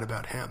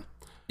about him.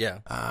 Yeah.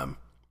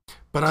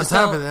 But on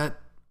top of that,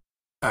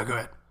 go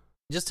ahead.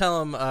 Just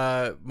tell him,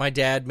 my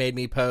dad made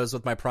me pose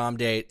with my prom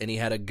date, and he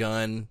had a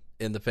gun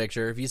in the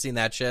picture. Have you seen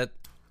that shit?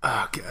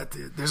 Oh god,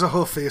 dude. There's a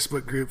whole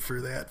Facebook group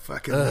for that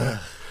fucking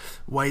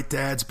white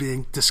dads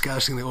being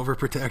disgustingly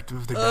overprotective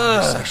of their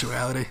daughter's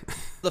sexuality.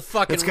 The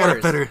fucking It's got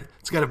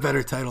a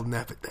better title than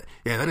that. But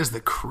that is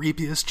the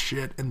creepiest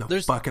shit in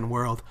the fucking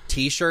world.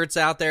 T-shirts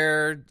out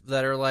there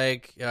that are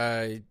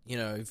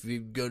if you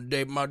go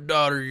date my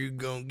daughter, you're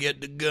gonna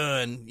get the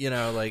gun.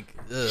 Ugh.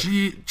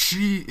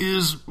 She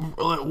is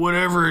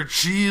whatever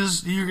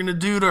you're gonna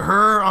do to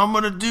her, I'm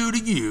gonna do to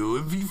you.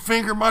 If you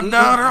finger my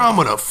daughter, I'm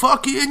gonna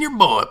fuck you in your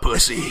boy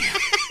pussy.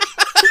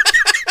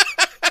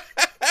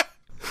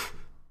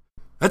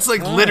 That's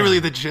literally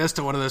the gist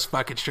of one of those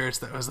fucking shirts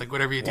that was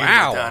whatever you do to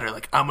my daughter,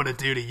 I'm gonna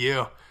do to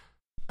you.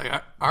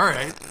 All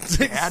right,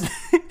 Dad.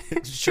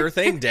 Sure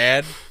thing,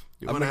 Dad.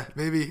 You wanna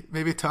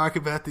maybe talk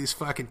about these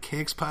fucking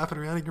kinks popping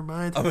around in your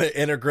mind? I'm gonna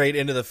integrate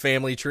into the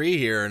family tree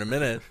here in a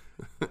minute.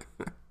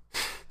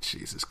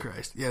 Jesus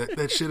Christ. Yeah,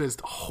 that shit is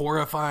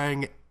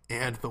horrifying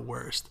and the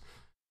worst.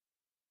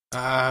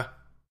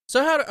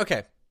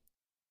 Okay.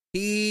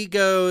 He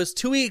goes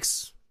 2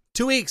 weeks.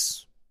 2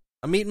 weeks.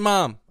 I'm meeting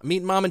mom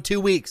in 2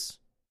 weeks.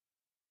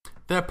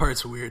 That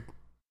part's weird.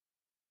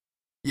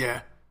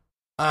 Yeah.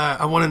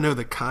 I want to know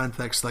the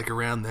context like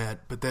around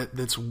that, but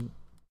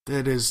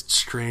that is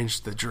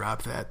strange to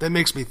drop that. That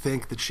makes me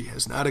think that she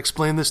has not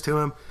explained this to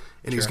him,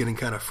 and he's getting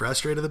kind of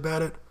frustrated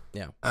about it.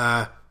 Yeah.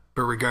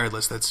 But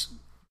regardless, that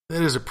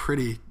is a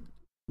pretty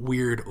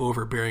weird,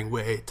 overbearing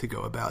way to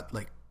go about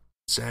like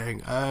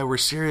saying, "We're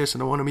serious,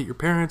 and I want to meet your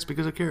parents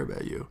because I care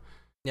about you."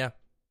 Yeah.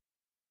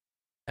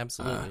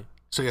 Absolutely.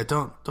 So yeah,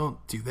 don't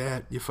do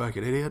that, you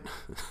fucking idiot.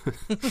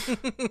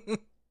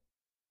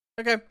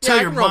 Okay. Tell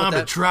I your can roll mom with to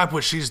that. drop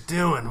what she's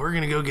doing. We're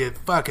gonna go get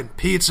fucking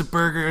pizza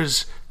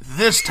burgers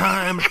this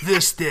time,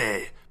 this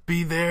day.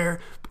 Be there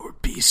or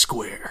be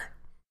square.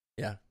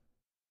 Yeah.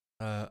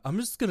 I'm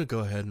just gonna go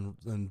ahead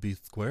and be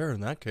square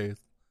in that case.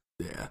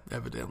 Yeah,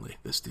 evidently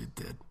this dude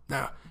did.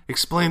 Now,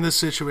 explain this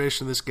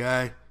situation to this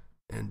guy,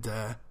 and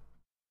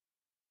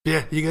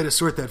yeah, you got to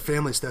sort that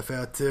family stuff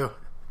out too,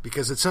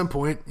 because at some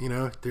point, you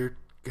know, they're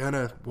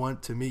gonna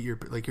want to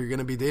meet like you're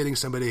gonna be dating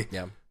somebody,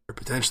 Yeah. or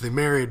potentially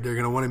married. They're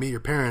gonna want to meet your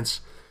parents.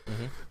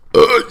 Mm-hmm.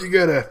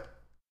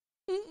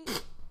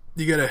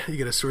 You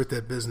gotta sort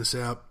that business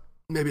out.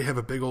 Maybe have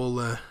a big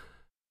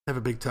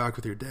talk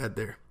with your dad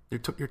there. You're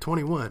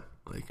 21.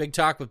 Like, Big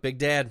talk with Big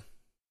Dad.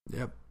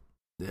 yep,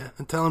 yeah,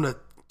 and tell him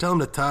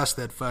to toss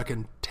that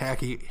fucking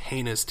tacky,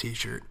 heinous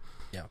T-shirt.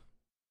 Yeah.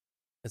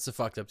 It's a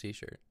fucked up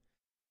T-shirt.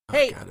 Oh,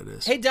 Hey, God, it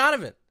is. Hey,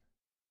 Donovan.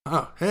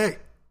 Oh, hey.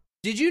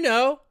 Did you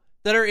know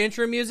that our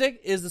intro music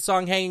is the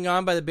song Hanging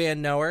On by the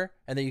band Knower,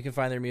 and that you can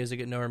find their music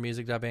at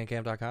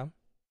knowermusic.bandcamp.com?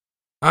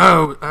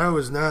 Oh, I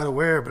was not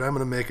aware, but I'm going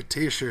to make a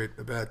T-shirt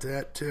about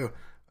that, too.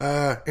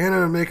 And I'm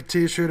going to make a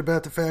T-shirt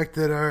about the fact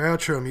that our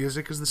outro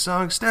music is the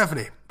song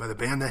Stephanie by the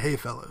band The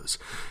Hayfellows.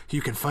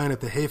 You can find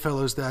it at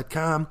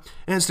thehayfellows.com,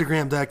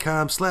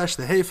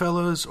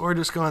 Instagram.com/thehayfellows, or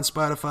just go on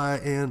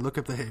Spotify and look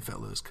up The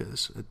Hayfellows,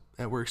 because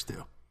that works,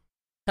 too.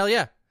 Hell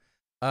yeah.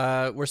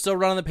 We're still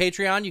running the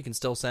Patreon. You can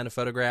still send a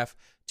photograph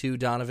to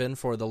Donovan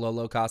for the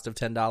low cost of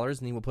 $10,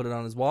 and he will put it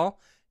on his wall.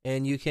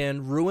 And you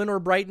can ruin or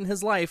brighten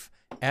his life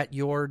at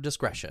your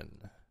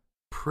discretion.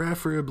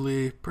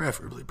 Preferably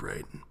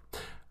Brighton.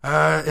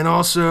 And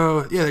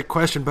also, yeah, the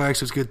question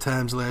box was good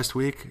times last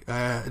week.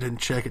 I didn't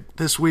check it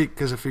this week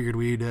because I figured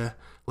we'd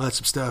let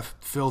some stuff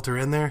filter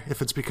in there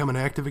if it's becoming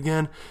active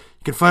again.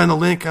 You can find the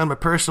link on my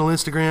personal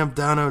Instagram,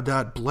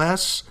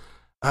 dono.bless.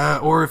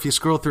 Or if you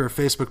scroll through our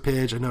Facebook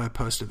page, I know I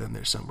posted in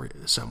there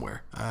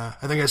somewhere. I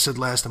think I said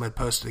last time I'd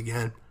post it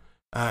again,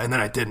 and then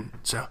I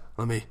didn't. So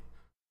let me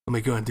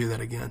go and do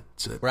that again.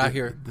 So We're out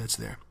here. That's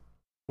there.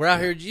 We're out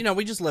here, you know,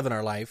 we just live in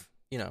our life.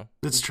 You know,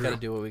 That's we true. got to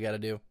do what we got to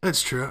do.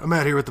 That's true. I'm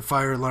out here with the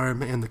fire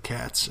alarm and the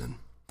cats, and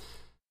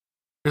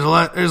there's a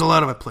lot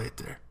on my plate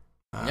there.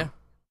 Yeah.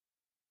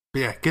 But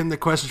yeah, getting the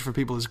questions from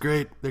people is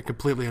great. They're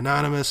completely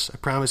anonymous. I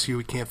promise you,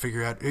 we can't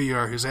figure out who you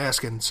are, who's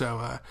asking.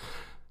 So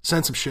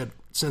send some shit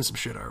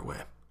our way.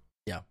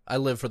 Yeah, I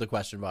live for the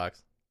question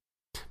box.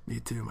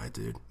 Me too, my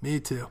dude. Me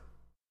too.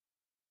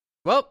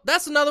 Well,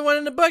 that's another one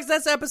in the books.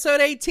 That's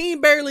episode 18,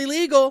 Barely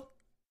Legal.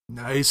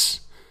 Nice.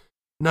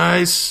 We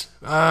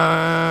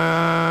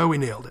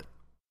nailed it.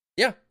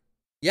 Yeah,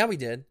 we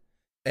did.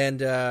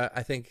 And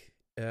I think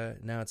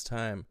now it's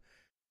time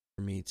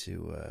for me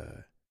to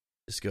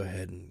just go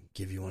ahead and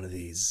give you one of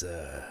these.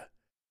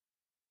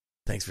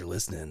 Thanks for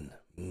listening.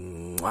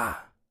 Mwah.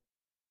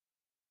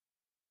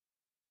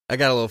 I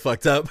got a little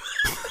fucked up.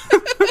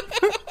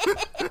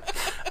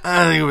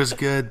 I think it was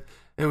good.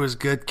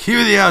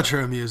 Cue the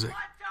outro music.